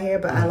dampen my hair,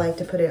 but I like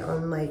to put it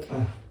on like,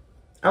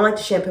 I like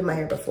to shampoo my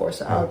hair before.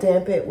 So I'll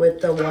damp it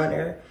with the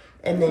water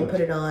and then put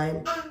it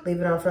on,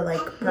 leave it on for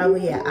like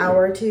probably an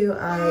hour or 2.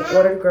 I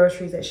ordered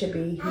groceries that should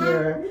be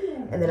here,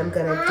 and then I'm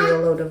gonna do a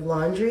load of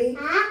laundry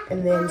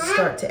and then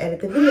start to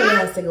edit the video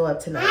that has to go up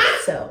tonight.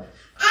 So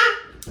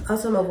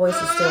also my voice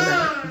is still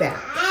not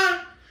back,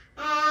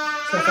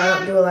 so if I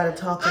don't do a lot of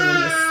talking in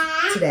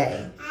this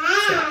today.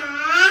 So,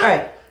 all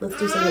right, let's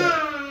do some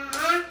hair.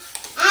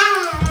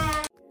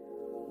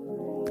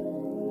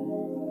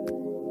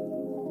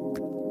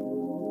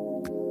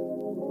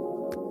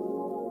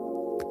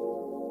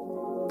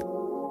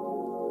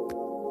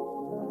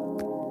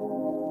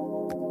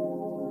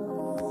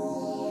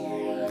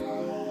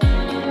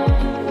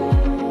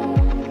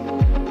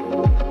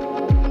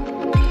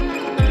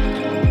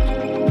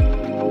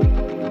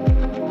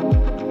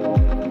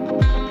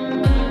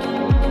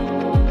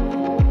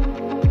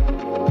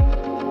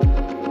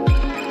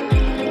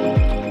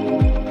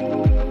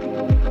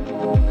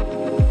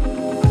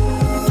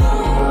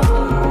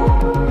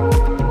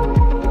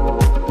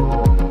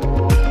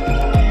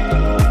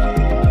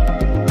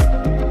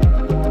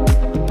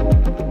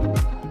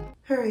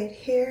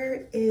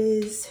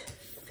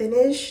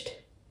 Finished.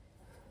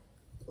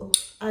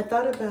 I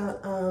thought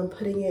about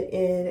putting it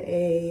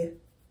in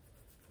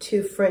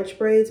 2 French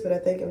braids, but I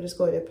think I'm just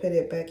going to put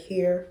it back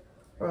here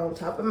or on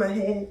top of my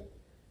head.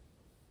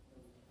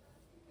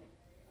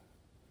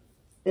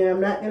 And I'm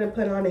not going to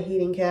put on a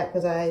heating cap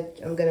because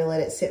I'm going to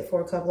let it sit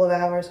for a couple of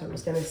hours. So I'm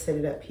just going to sit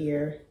it up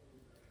here.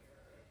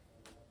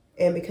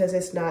 And because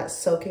it's not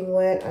soaking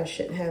wet, I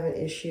shouldn't have an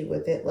issue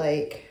with it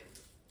like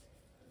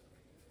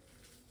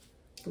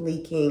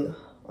leaking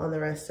on the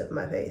rest of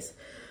my face.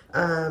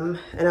 And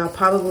I'll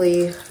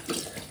probably,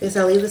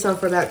 I'll leave this on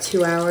for about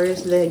 2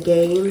 hours.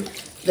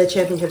 The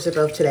championships are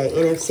both today,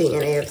 NFC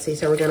and AFC,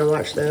 so we're gonna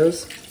watch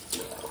those.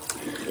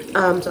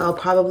 So I'll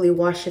probably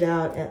wash it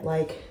out at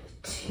like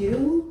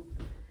 2.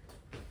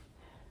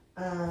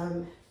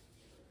 And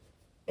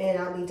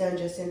I'll be done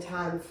just in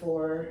time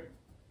for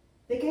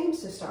the games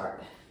to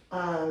start.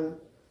 I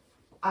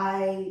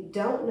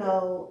don't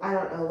know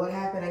what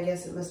happened. I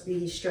guess it must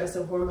be stress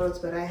and hormones,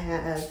 but I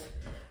have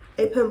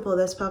a pimple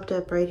that's popped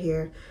up right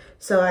here.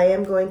 So I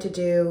am going to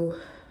do,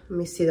 let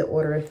me see the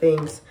order of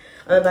things.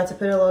 I'm about to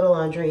put a load of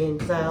laundry in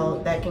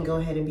because that can go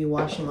ahead and be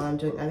washing while I'm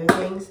doing other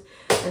things.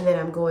 And then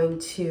I'm going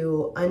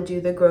to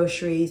undo the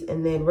groceries,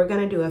 and then we're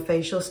gonna do a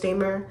facial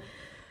steamer.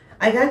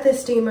 I got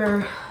this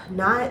steamer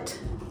not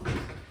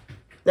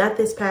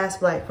this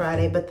past Black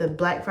Friday, but the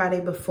Black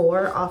Friday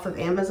before off of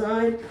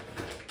Amazon.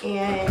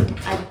 And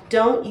I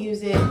don't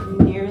use it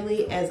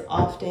nearly as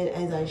often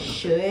as I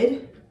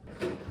should.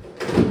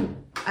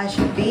 I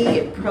should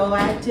be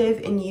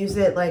proactive and use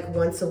it like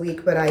once a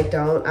week, but I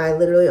don't. I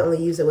literally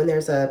only use it when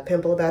there's a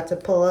pimple about to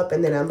pull up,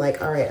 and then I'm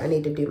like, all right, I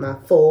need to do my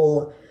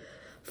full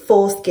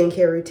full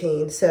skincare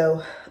routine.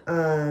 So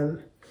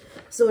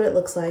this is what it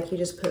looks like. You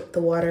just put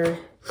the water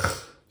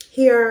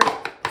here,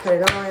 cut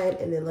it on,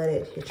 and then let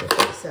it hit your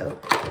face. So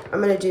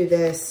I'm gonna do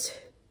this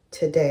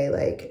today,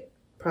 like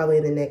probably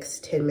in the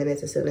next 10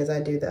 minutes as soon as I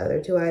do the other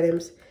 2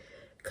 items,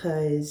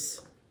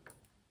 because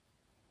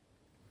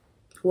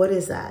what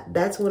is that?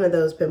 That's one of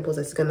those pimples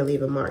that's gonna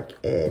leave a mark,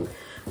 and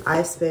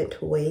I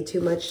spent way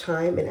too much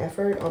time and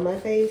effort on my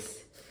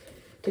face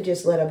to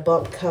just let a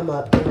bump come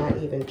up and not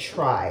even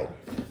try.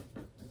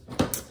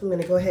 So I'm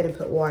gonna go ahead and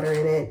put water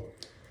in it.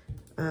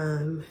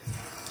 And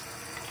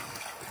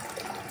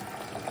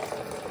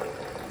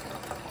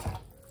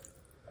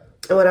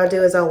what I'll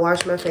do is I'll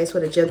wash my face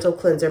with a gentle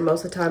cleanser.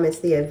 Most of the time it's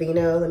the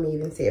Aveeno. Let me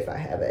even see if I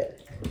have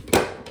it.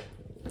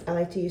 I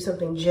like to use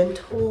something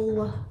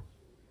gentle.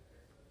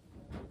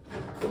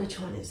 Which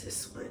one is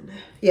this one?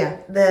 Yeah,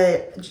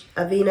 the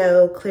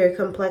Aveeno Clear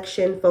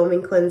Complexion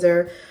Foaming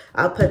Cleanser.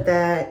 I'll put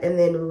that and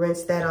then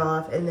rinse that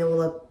off, and then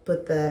we'll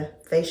put the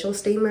facial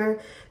steamer,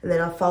 and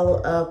then I'll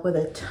follow up with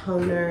a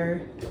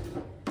toner.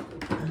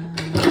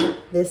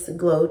 This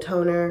glow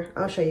toner,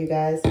 I'll show you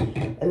guys.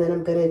 And then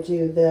I'm gonna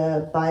do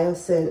the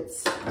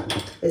BioSense.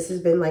 This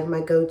has been like my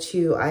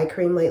go-to eye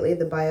cream lately,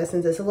 the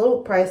BioSense. It's a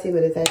little pricey,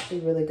 but it's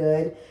actually really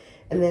good.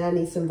 And then I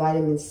need some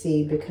vitamin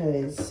C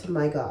because,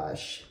 my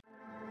gosh.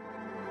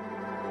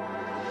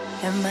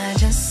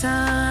 Imagine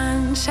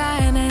sun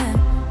shining,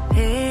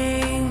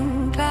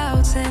 pink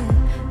clouds in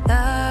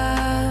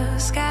the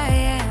sky,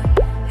 and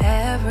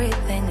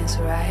everything is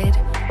right.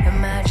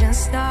 Imagine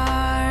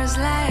stars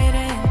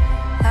lighting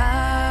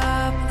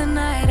up the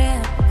night,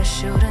 and a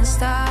shooting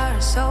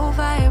star so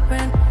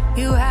vibrant,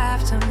 you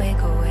have to make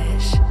a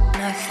wish.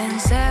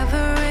 Nothing's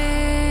ever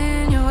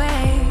in your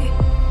way,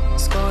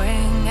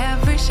 scoring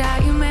every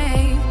shot you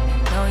make.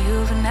 No,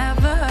 you've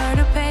never heard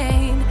of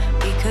pain,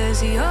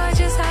 because you're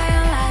just high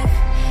on life.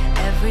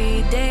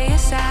 Every day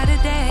is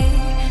Saturday.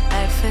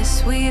 Life is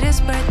sweet as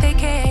birthday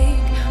cake.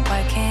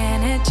 Why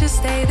can't it just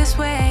stay this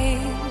way?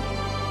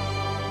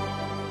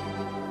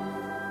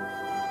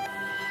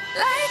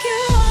 Like you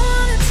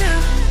wanted to,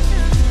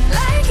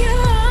 like you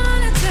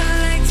wanted to,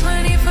 like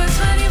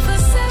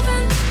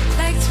 24/7,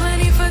 like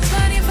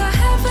 24/24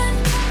 heaven.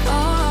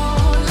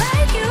 Oh,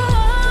 like you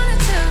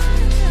wanted to,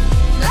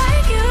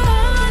 like you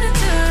wanted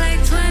to,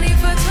 like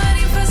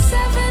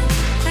 24/7,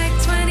 like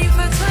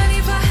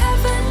 24/24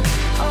 heaven.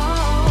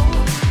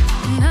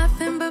 Oh,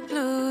 nothing but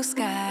blue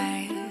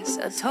skies,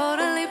 a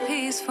totally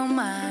peaceful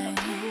mind.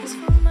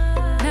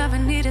 Never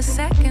need a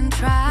second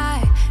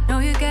try. No,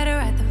 you get it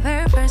right the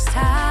very first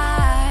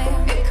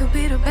time. It could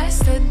be the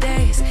best of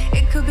days,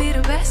 it could be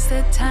the best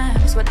of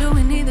times. Why do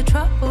we need the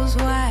troubles?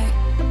 Why?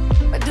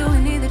 Why do we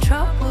need the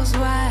troubles?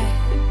 Why?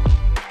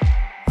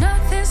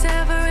 Nothing's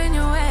ever in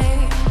your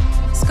way,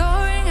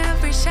 scoring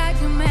every shot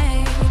you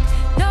make.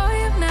 No,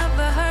 you've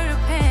never heard of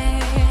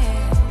pain,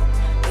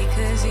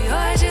 because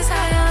you're just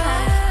high on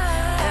life.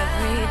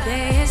 Every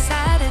day is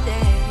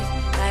Saturday.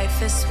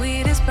 Life is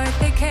sweet as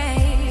birthday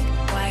cake.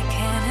 Why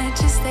can't it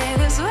just stay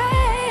this way?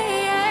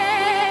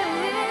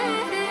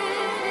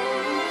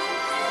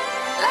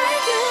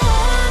 Like you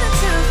wanted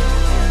to,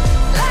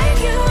 like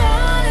you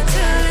wanted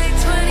to, like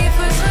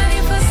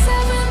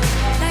 24/7,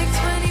 like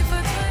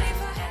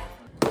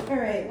 24/24. All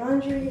right,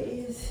 laundry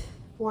is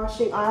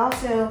washing. I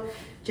also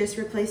just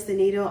replaced the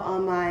needle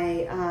on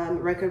my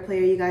record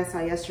player. You guys saw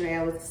yesterday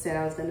I said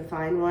I was gonna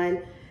find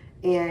one,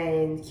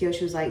 and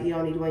Kyoshi was like, you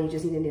don't need one, you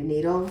just need a new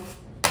needle.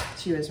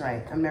 She was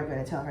right. I'm never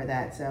gonna tell her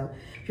that. So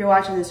if you're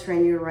watching this,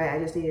 friend, you were right. I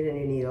just needed a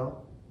new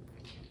needle.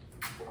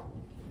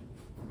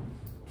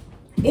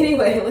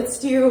 Anyway, let's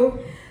do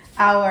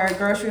our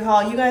grocery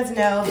haul. You guys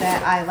know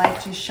that I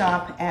like to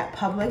shop at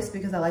Publix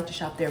because I like to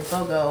shop their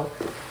BOGO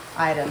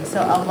items.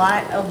 So a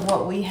lot of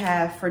what we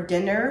have for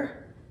dinner,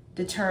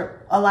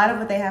 a lot of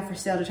what they have for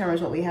sale determines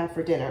what we have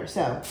for dinner.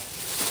 So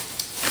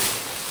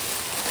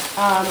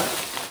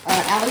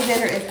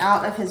Alexander is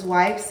out of his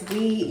wipes.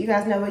 You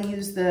guys know we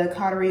use the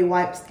Cautery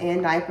wipes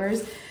and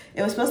diapers.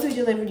 It was supposed to be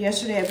delivered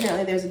yesterday.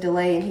 Apparently there's a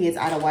delay and he is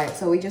out of wipes.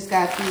 So we just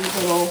got these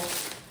little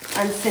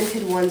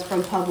unscented ones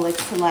from Publix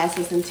to last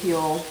us until,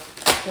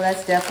 well,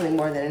 that's definitely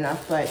more than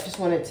enough, but just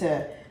wanted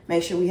to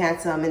make sure we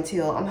had some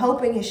until, I'm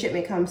hoping his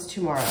shipment comes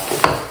tomorrow.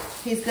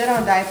 He's good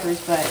on diapers,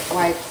 but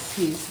wipes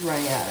he's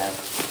running out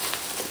of.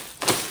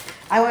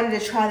 I wanted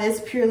to try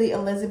this Purely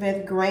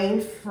Elizabeth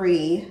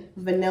grain-free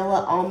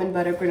vanilla almond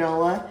butter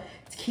granola.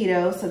 It's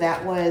keto, so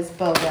that was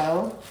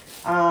BOGO.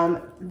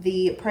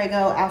 The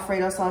Prego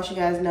Alfredo sauce, you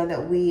guys know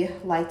that we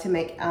like to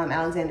make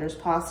Alexander's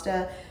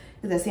pasta,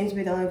 because that seems to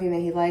be the only thing that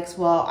he likes.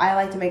 Well, I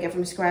like to make it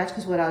from scratch,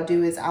 because what I'll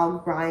do is I'll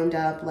grind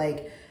up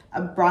like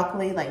a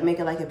broccoli, like make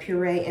it like a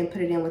puree and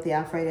put it in with the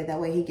Alfredo. That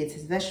way he gets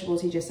his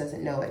vegetables, he just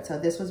doesn't know it. So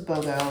this was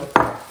BOGO.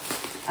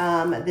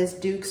 This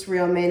Duke's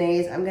Real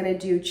Mayonnaise. I'm gonna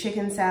do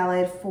chicken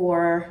salad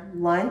for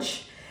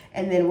lunch,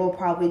 and then we'll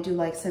probably do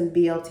like some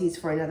BLTs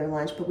for another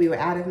lunch, but we were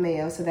out of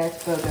mayo, so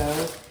that's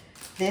BOGO.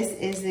 This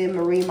is the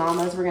Marie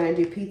Mamas. We're gonna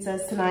do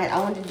pizzas tonight. I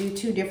wanted to do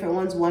 2 different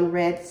ones, one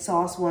red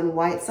sauce, one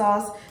white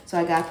sauce. So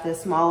I got the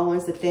smaller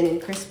ones, the thin and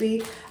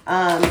crispy.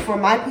 For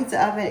my pizza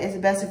oven, it's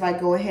best if I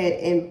go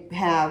ahead and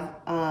have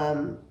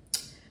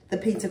the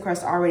pizza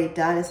crust already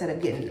done instead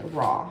of getting it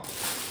raw.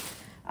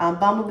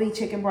 Bumblebee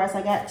chicken breast.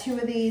 I got 2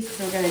 of these.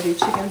 So we're gonna do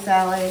chicken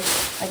salad,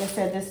 like I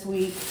said, this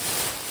week.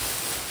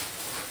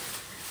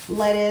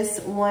 Lettuce,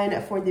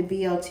 1 for the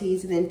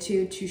BLTs, and then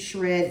 2 to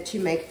shred to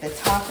make the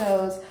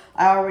tacos.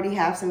 I already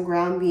have some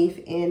ground beef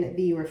in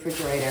the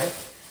refrigerator.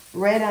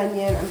 Red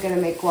onion, I'm gonna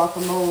make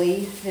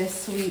guacamole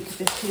this week,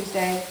 this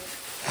Tuesday.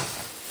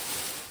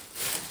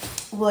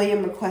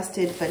 William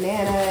requested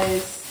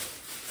bananas.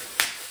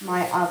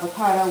 My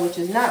avocado, which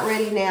is not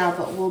ready now,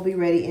 but will be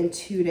ready in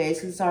 2 days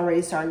because it's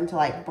already starting to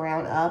like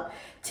brown up.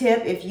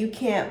 Tip, if you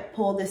can't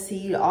pull the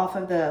seed off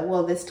of the,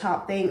 well, this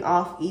top thing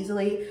off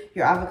easily,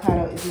 your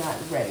avocado is not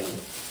ready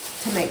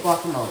to make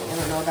guacamole. I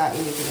don't know about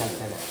anything other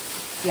than that.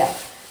 Yeah,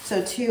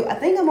 so 2, I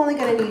think I'm only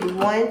gonna need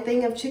 1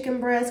 thing of chicken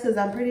breast because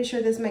I'm pretty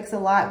sure this makes a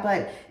lot,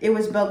 but it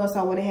was BOGO, so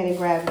I went ahead and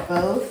grabbed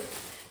both.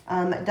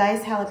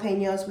 Diced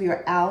jalapenos, we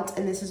are out,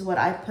 and this is what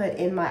I put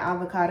in my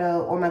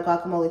avocado or my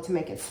guacamole to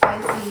make it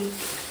spicy.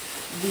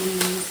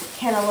 These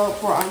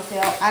cantaloupe were on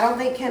sale. I don't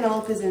think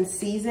cantaloupe is in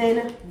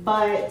season,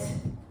 but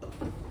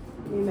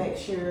let me make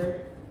sure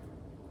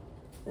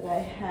that I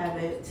have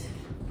it.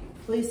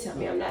 Please tell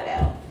me I'm not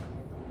out.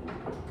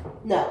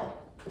 No,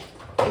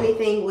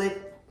 anything with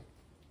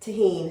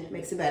tahini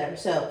makes it better.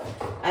 So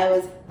I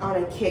was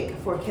on a kick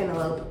for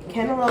cantaloupe.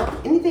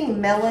 Cantaloupe,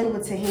 anything melon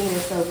with tahini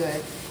is so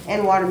good.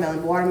 And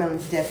watermelon.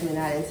 Watermelon's definitely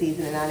not in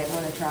season, and I didn't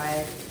want to try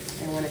it. I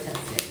didn't want to test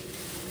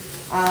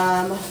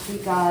it. We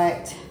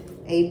got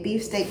a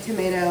beefsteak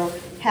tomato,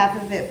 half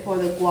of it for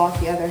the guac,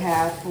 the other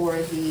half for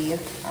the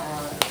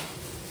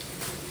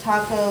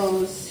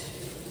tacos.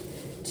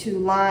 2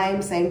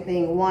 lime, same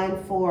thing.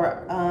 1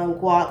 for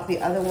guac, the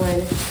other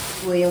one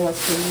William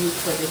wants to use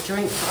for the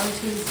drinks on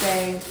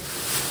Tuesday.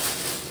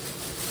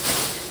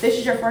 This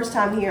is your first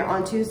time here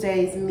on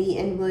Tuesdays. Me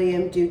and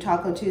William do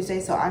Taco Tuesday,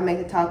 so I make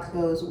the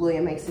tacos,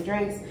 William makes the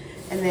drinks,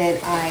 and then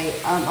I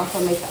also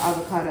make the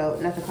avocado,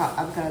 not the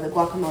avocado, the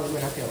guacamole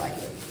when I feel like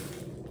it.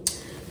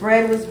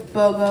 Bread was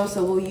BOGO,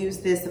 so we'll use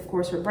this, of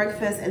course, for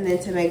breakfast, and then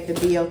to make the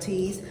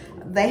BLTs.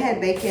 They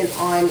had bacon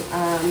on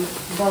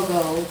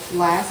BOGO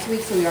last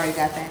week, so we already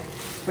got that.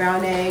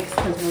 Brown eggs,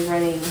 because we're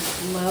running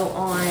low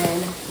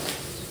on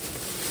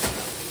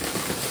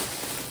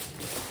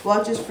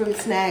Welch's Fruit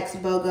Snacks,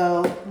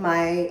 BOGO,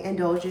 my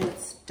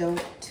indulgence,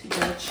 don't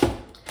judge.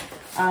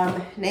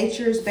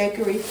 Nature's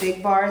Bakery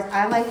Fig Bars.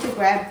 I like to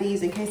grab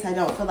these in case I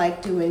don't feel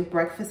like doing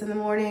breakfast in the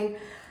morning,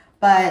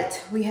 but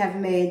we have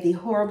made the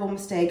horrible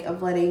mistake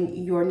of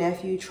letting your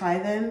nephew try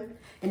them,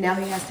 and now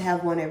he has to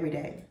have one every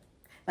day.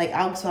 Like,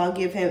 I'll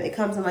give him, it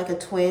comes in like a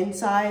twin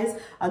size.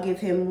 I'll give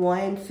him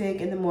 1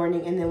 fig in the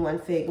morning and then 1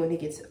 fig when he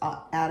gets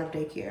out of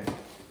daycare.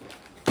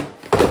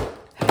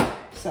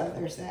 So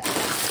there's that.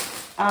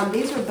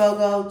 These were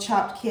BOGO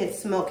Chopped Kit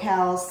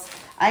Smokehouse.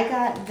 I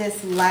got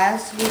this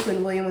last week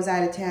when William was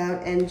out of town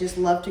and just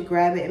loved to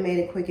grab it and made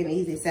a quick and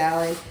easy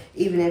salad,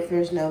 even if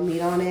there's no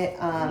meat on it.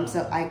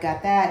 So I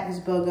got that. It was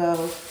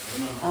BOGO.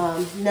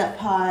 Nut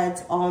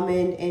pods,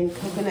 almond, and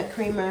coconut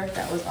creamer.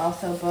 That was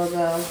also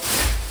BOGO.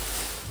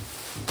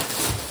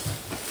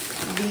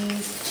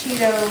 These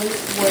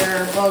Cheetos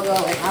were BOGO,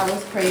 and I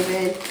was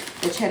craving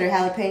the cheddar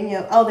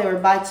jalapeno. Oh, they were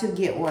buy 2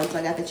 get 1. So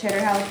I got the cheddar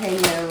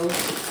jalapeno.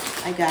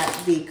 I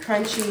got the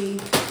crunchy,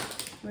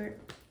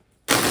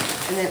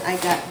 and then I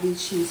got the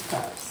cheese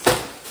puffs.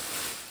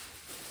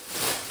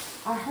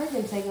 I heard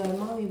him say go to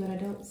mommy, but I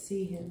don't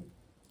see him.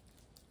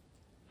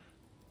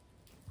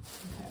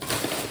 Okay.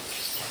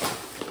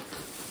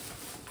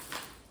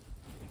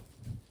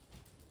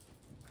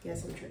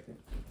 Guess I'm tripping.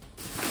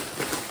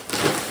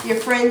 Your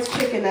friend's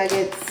chicken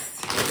nuggets.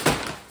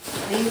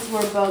 These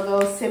were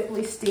BOGO,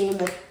 simply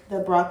steamed the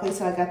broccoli.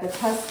 So I got the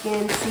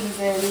Tuscan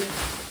seasoned.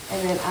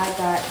 And then I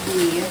got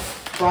the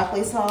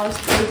broccoli sauce.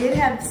 They did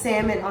have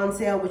salmon on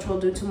sale, which we'll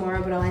do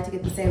tomorrow, but I like to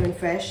get the salmon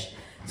fresh.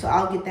 So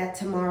I'll get that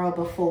tomorrow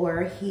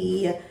before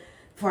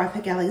I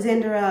pick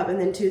Alexander up. And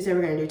then Tuesday,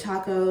 we're gonna do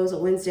tacos.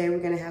 Wednesday, we're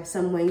gonna have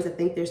some wings. I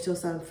think there's still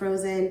some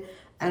frozen.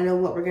 I don't know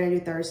what we're gonna do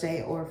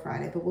Thursday or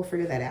Friday, but we'll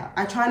figure that out.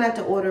 I try not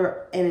to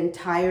order an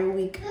entire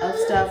week of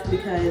stuff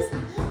because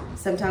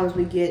sometimes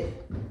we get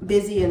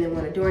busy and then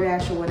want to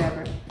DoorDash or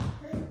whatever.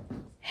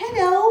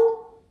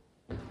 Hello.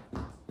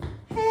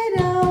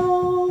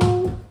 Hello.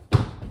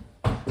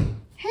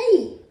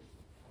 Hey.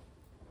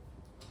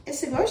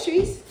 It's the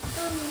groceries.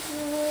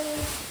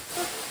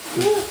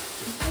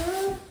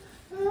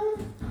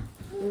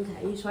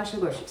 Okay, you just wash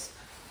your groceries.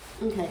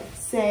 Okay,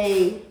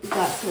 say we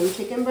got some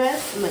chicken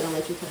breast. I'm not gonna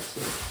let you touch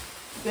this.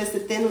 That's the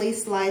thinly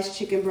sliced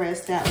chicken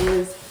breast. That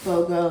was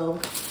BOGO.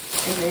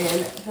 And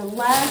then the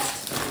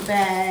last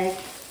bag,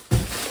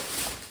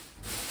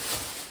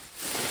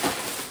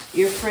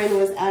 your friend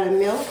was out of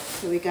milk,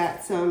 so we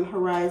got some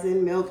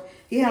Horizon milk.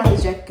 He had on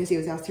his jacket because he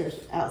was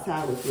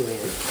outside with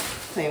Julian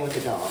playing with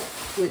the dog,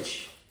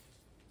 which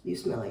You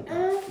smell like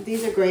dog.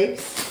 These are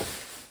grapes.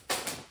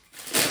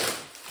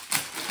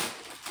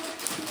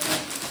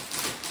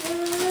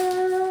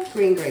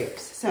 Green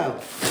grapes. So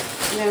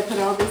I'm gonna put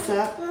all this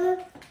up.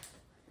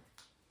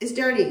 It's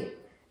dirty.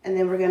 And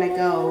then we're gonna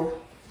go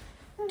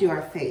do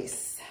our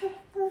face.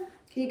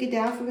 Can you get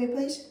down for me,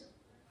 please?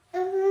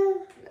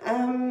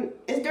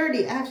 It's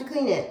dirty. I have to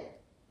clean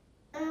it.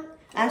 I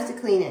have to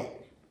clean it.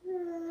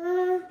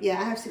 Yeah,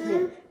 I have to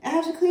clean it. I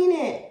have to clean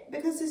it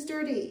because it's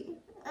dirty.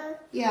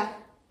 Yeah.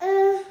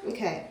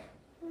 Okay.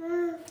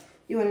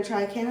 You want to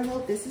try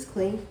cantaloupe? This is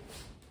clean.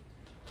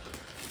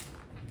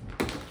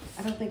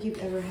 I don't think you've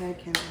ever had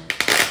cantaloupe.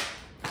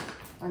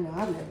 I know,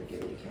 I've never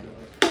given you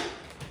cantaloupe.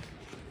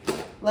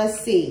 Let's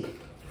see.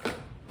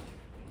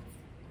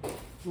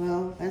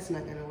 Well, that's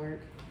not gonna work.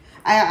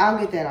 I'll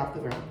get that off the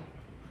ground.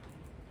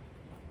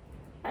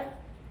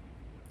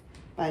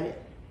 Bite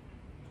it.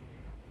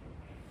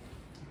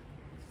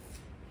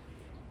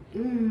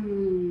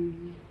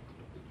 Mmm.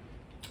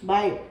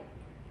 Bite.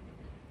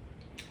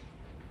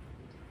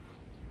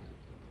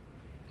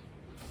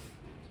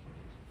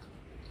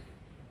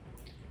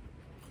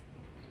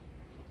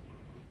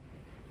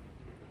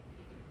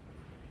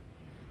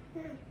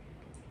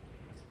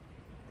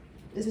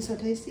 Is it so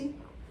tasty?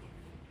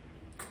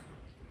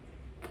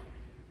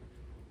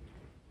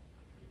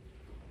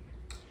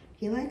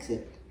 He likes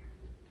it.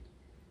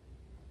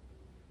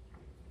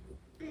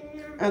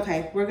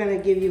 Okay, we're gonna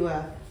give you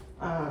a,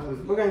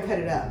 we're gonna cut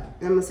it up.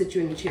 I'm gonna sit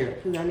you in the chair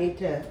because I need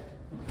to.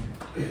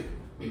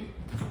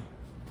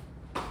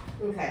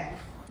 Okay.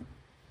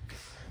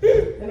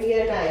 Let me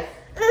get a knife.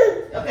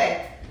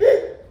 Okay.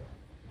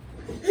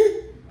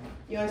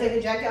 You wanna take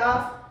the jacket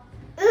off?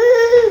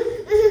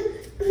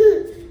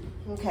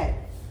 Okay.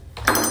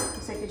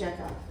 Let's take the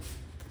jacket off.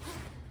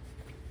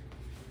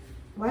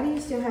 Why do you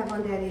still have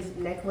on Daddy's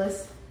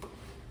necklace?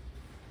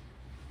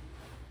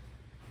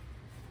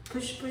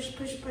 Push, push,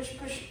 push, push,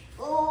 push.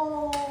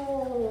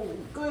 Oh,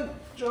 good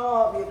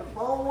job, you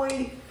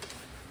boy.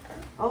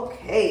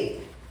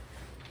 Okay.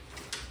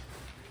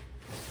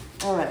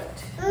 All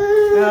right.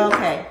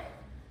 Okay.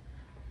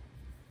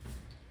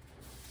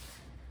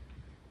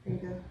 There you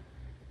go.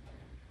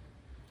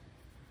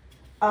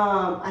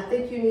 I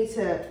think you need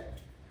to.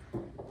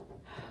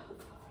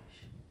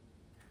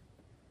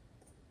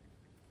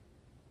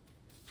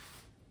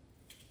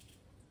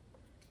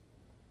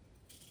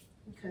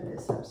 Cut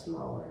this up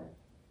smaller.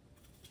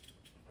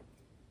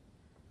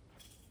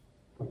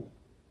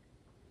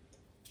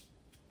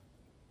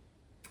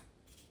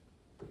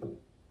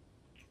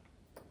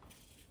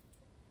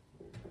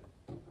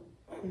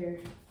 Here.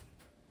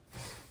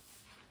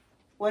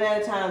 One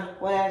at a time,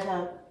 one at a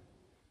time.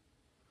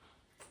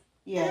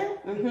 Yeah,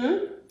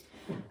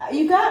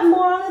 You got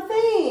more on the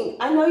thing.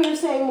 I know you're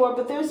saying more,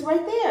 but there's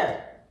right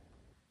there.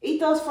 Eat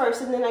those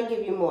first and then I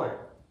give you more.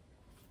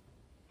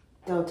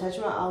 Don't touch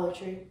my olive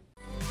tree.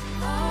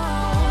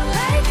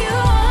 Like you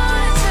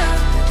wanted to,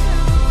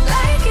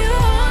 like you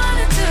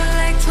wanted to,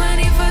 like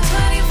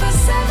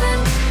 24/7,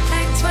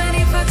 like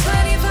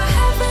 24/20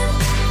 heaven.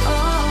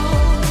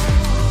 Oh,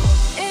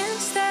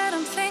 instead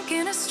I'm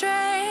thinking of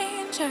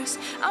strangers,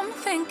 I'm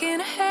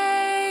thinking of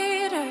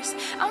haters,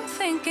 I'm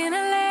thinking of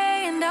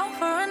laying down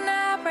for a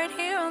nap right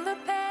here on the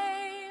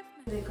pavement.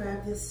 I'm gonna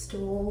grab this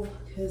stool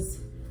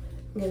because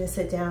I'm gonna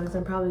sit down because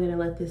I'm probably gonna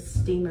let this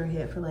steamer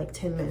hit for like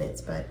 10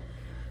 minutes, but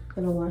I'm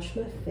gonna wash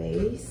my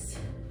face.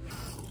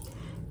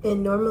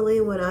 And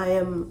normally when I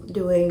am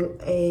doing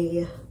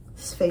a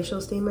facial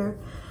steamer,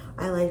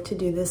 I like to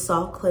do this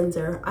soft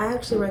cleanser. I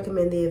actually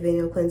recommend the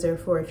Aveeno cleanser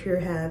for if you're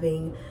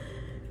having,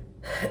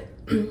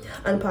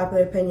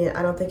 unpopular opinion,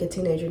 I don't think a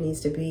teenager needs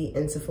to be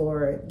in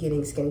Sephora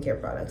getting skincare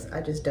products. I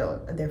just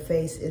don't. Their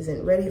face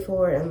isn't ready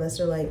for it unless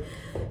they're like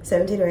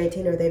 17 or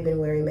 18 or they've been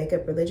wearing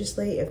makeup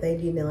religiously. If they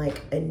need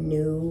like a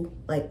new,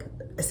 like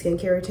a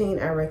skincare routine,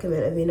 I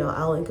recommend Aveeno.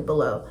 I'll link it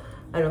below.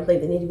 I don't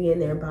think they need to be in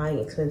there buying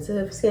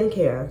expensive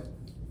skincare.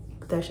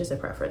 That's just a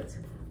preference.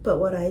 But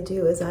what I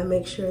do is I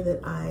make sure that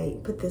I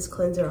put this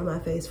cleanser on my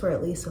face for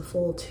at least a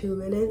full 2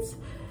 minutes.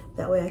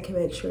 That way I can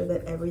make sure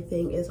that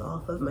everything is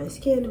off of my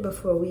skin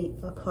before we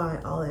apply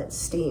all that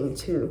steam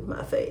to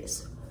my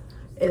face.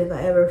 And if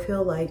I ever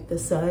feel like the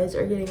sides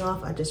are getting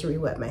off, I just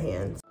re-wet my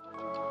hands.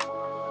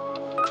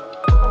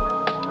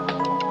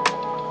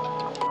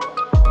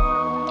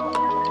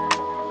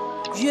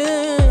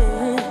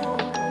 Yeah.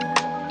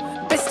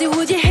 Bestie,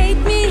 would you hate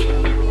me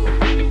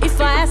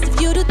if I asked if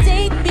you to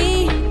date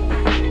me?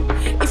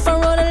 If I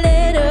wrote a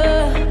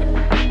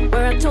letter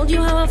where I told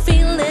you how I'm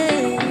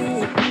feeling,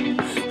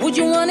 would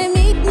you want to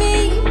meet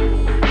me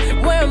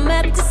where I'm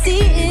at to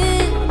see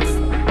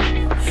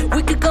if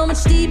we could go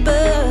much deeper,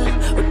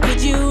 or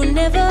could you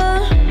never?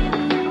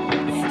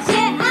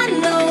 Yeah, I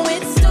know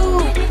it's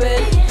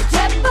stupid,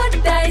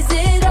 jeopardize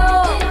it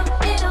all,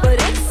 but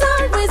it's a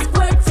risk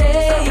we're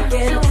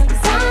taking,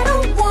 'cause I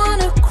don't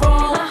wanna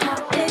crawl.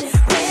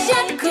 Wish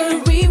I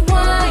could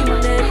rewind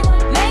it,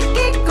 make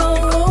it go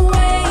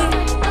away,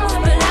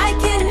 but I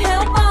can't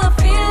help my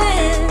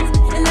feelings,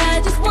 and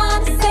I just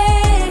wanna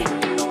say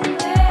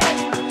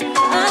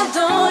I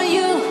adore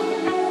you.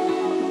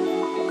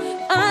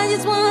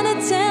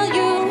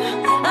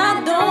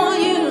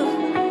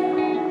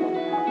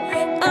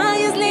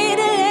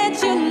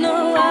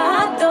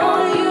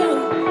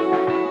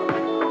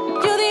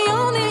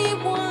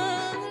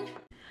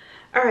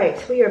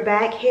 right, we are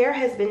back. Hair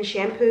has been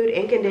shampooed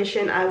and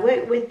conditioned. I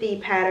went with the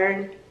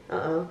pattern,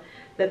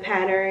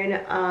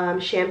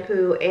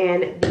 shampoo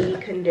and the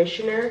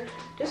conditioner.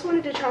 Just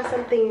wanted to try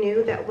something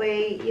new. That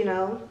way, you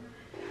know,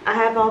 I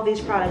have all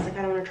these products. I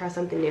kind of want to try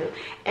something new.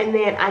 And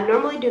then I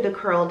normally do the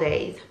curl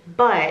days,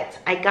 but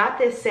I got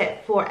this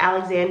set for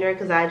Alexander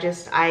because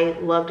I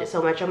loved it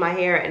so much on my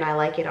hair and I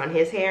like it on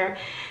his hair.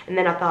 And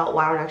then I thought,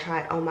 why don't I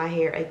try it on my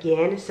hair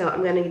again? So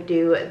I'm going to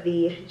do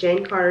the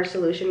Jane Carter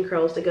Solution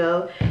Curls to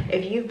Go.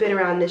 If you've been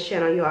around this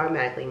channel, you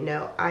automatically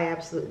know I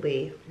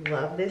absolutely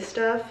love this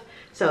stuff.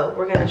 So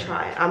we're going to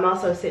try it. I'm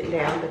also sitting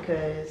down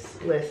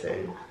because,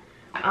 listen,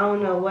 I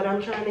don't know what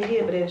I'm trying to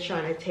get, but it's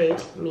trying to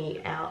take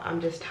me out. I'm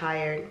just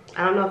tired.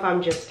 I don't know if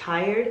I'm just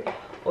tired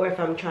or if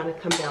I'm trying to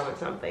come down with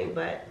something,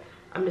 but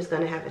I'm just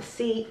gonna have a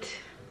seat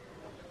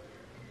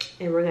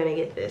and we're gonna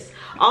get this.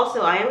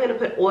 Also, I am gonna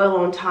put oil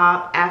on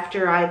top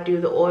after I do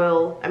the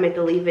oil. I make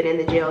the leave-in and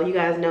the gel. You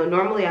guys know,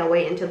 normally I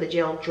wait until the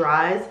gel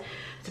dries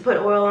to put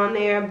oil on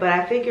there, but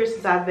I figure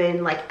since I've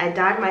been, like, I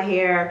dyed my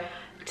hair.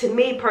 To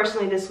me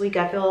personally this week,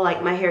 I feel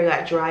like my hair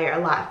got drier a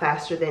lot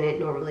faster than it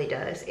normally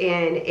does,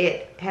 and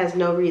it has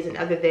no reason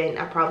other than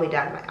I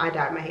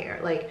dyed my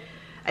hair. Like,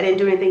 I didn't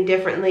do anything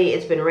differently.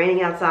 It's been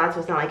raining outside, so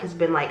it's not like it's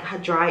been like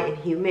dry and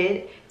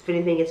humid. If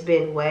anything, it's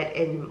been wet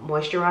and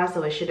moisturized,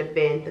 so it should have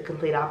been the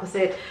complete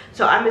opposite.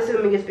 So I'm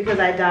assuming it's because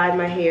I dyed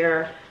my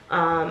hair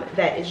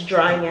that it's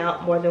drying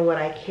out more than what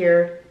I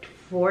cared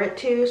for it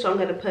to. So I'm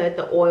gonna put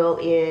the oil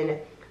in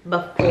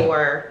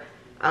before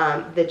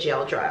the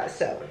gel dries.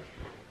 So.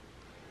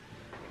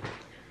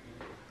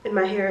 And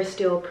my hair is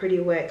still pretty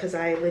wet because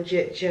I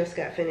legit just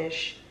got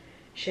finished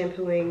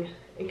shampooing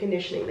and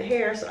conditioning the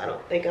hair, so I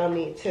don't think I'll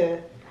need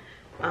to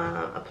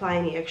apply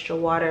any extra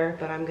water,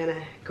 but I'm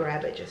gonna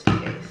grab it just in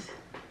case.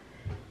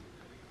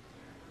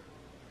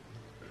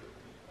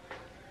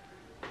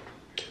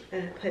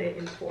 And I put it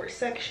in 4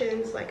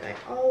 sections like I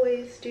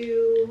always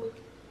do.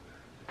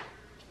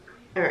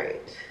 All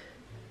right,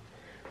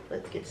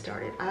 let's get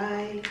started.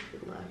 I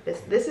love this.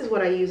 This is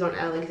what I use on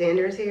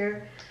Alexander's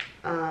hair.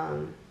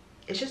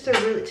 It's just a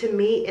really, to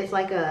me, it's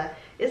like a,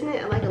 isn't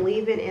it like a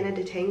leave-in and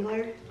a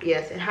detangler?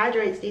 Yes, it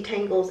hydrates,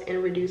 detangles,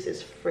 and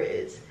reduces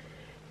frizz.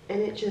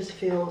 And it just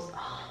feels,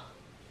 oh,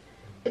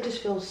 it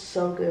just feels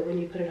so good when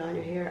you put it on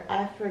your hair.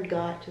 I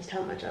forgot just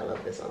how much I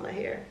love this on my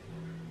hair.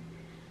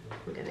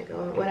 I'm gonna go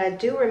on. What I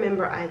do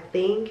remember, I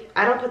think,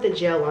 I don't put the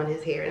gel on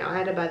his hair. Now, I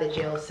had to buy the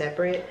gel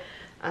separate.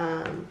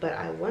 But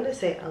I want to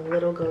say a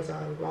little goes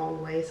a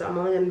long way. So I'm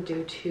only gonna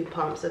do 2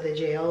 pumps of the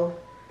gel.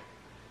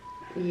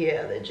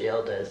 Yeah, the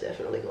gel does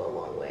definitely go a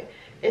long way.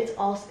 It's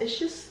also, it's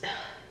just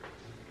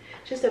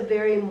a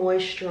very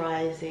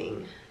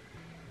moisturizing.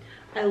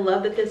 I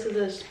love that this is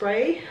a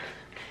spray,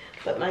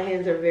 but my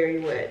hands are very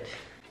wet.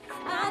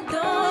 I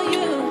adore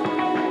you.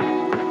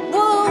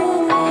 Ooh.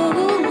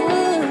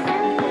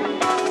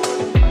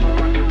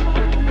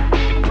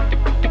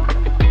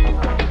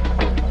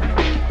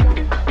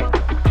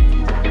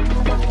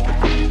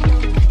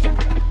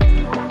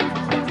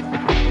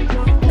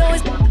 No,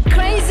 it's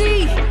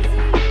crazy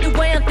the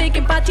way I'm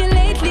thinking about you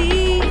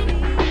lately,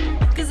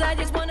 'cause I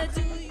just wanna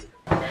do you.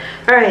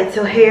 All right,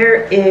 so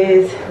hair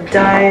is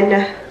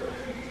done.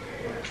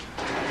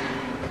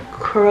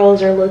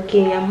 Curls are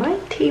looking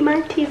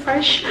mighty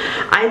fresh.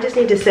 I just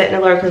need to set an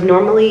alert because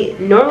normally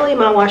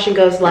my wash and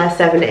goes last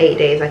 7 to 8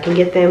 days. I can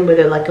get them with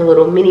like a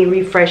little mini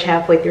refresh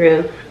halfway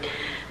through.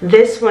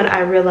 This one,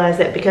 I realized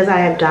that because I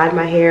have dyed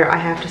my hair, I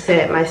have to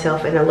set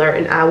myself an alert,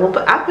 and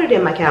I put it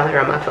in my calendar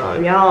on my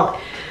phone. Y'all,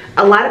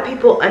 a lot of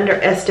people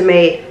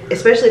underestimate,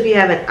 especially if you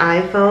have an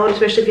iPhone,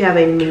 especially if you have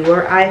a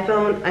newer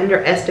iPhone,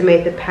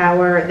 underestimate the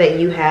power that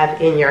you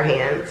have in your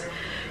hands.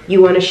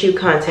 You want to shoot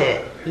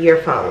content, your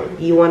phone.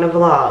 You want to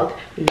vlog,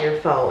 your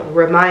phone.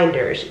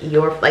 Reminders,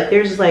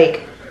 there's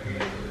like,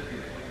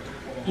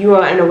 you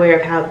are unaware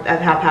of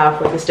how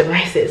powerful this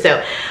device is.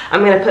 So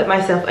I'm going to put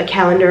myself a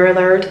calendar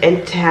alert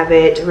and to have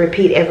it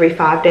repeat every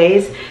 5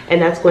 days, and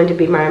that's going to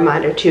be my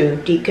reminder to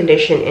deep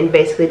condition and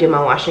basically do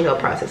my wash and go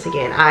process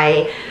again.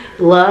 I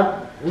love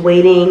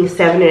waiting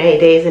 7 or 8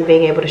 days and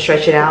being able to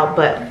stretch it out,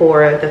 but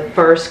for the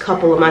first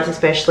couple of months,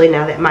 especially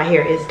now that my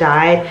hair is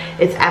dyed,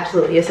 it's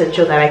absolutely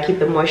essential that I keep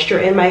the moisture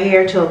in my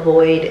hair to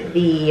avoid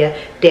the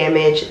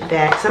damage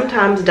that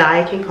sometimes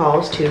dye can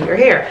cause to your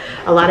hair.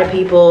 A lot of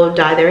people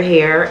dye their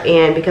hair,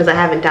 and because I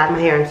haven't dyed my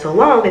hair in so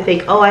long, they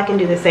think, oh, I can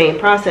do the same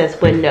process,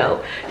 when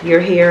no, your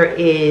hair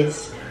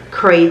is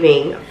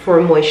craving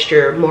for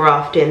moisture more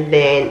often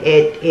than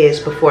it is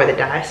before the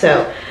dye.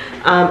 So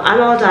I'm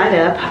all dyed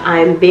up.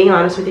 I'm being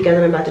honest with you guys,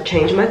 I'm about to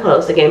change my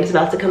clothes. The game is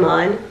about to come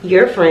on.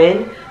 Your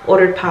friend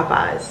ordered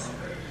Popeyes.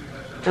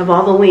 Of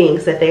all the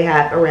wings that they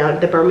have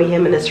around the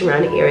Birmingham and the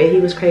surrounding area, he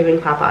was craving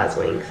Popeyes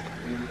wings.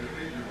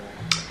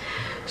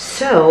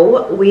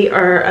 So we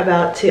are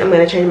about to, I'm going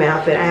to change my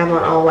outfit. I have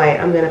on all white.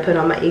 I'm going to put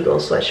on my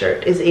Eagles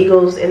sweatshirt. Is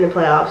Eagles in the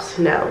playoffs?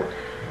 No.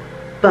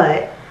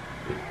 But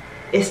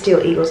it's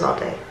still Eagles all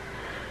day.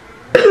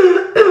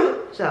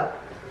 So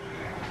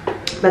I'm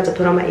about to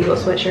put on my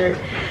Eagles sweatshirt.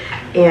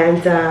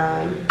 And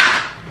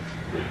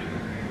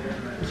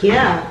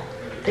yeah,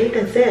 I think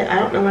that's it. I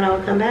don't know when I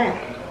will come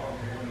back.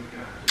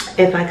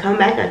 If I come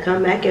back, I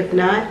come back. If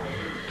not,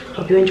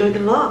 hope you enjoyed the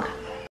vlog.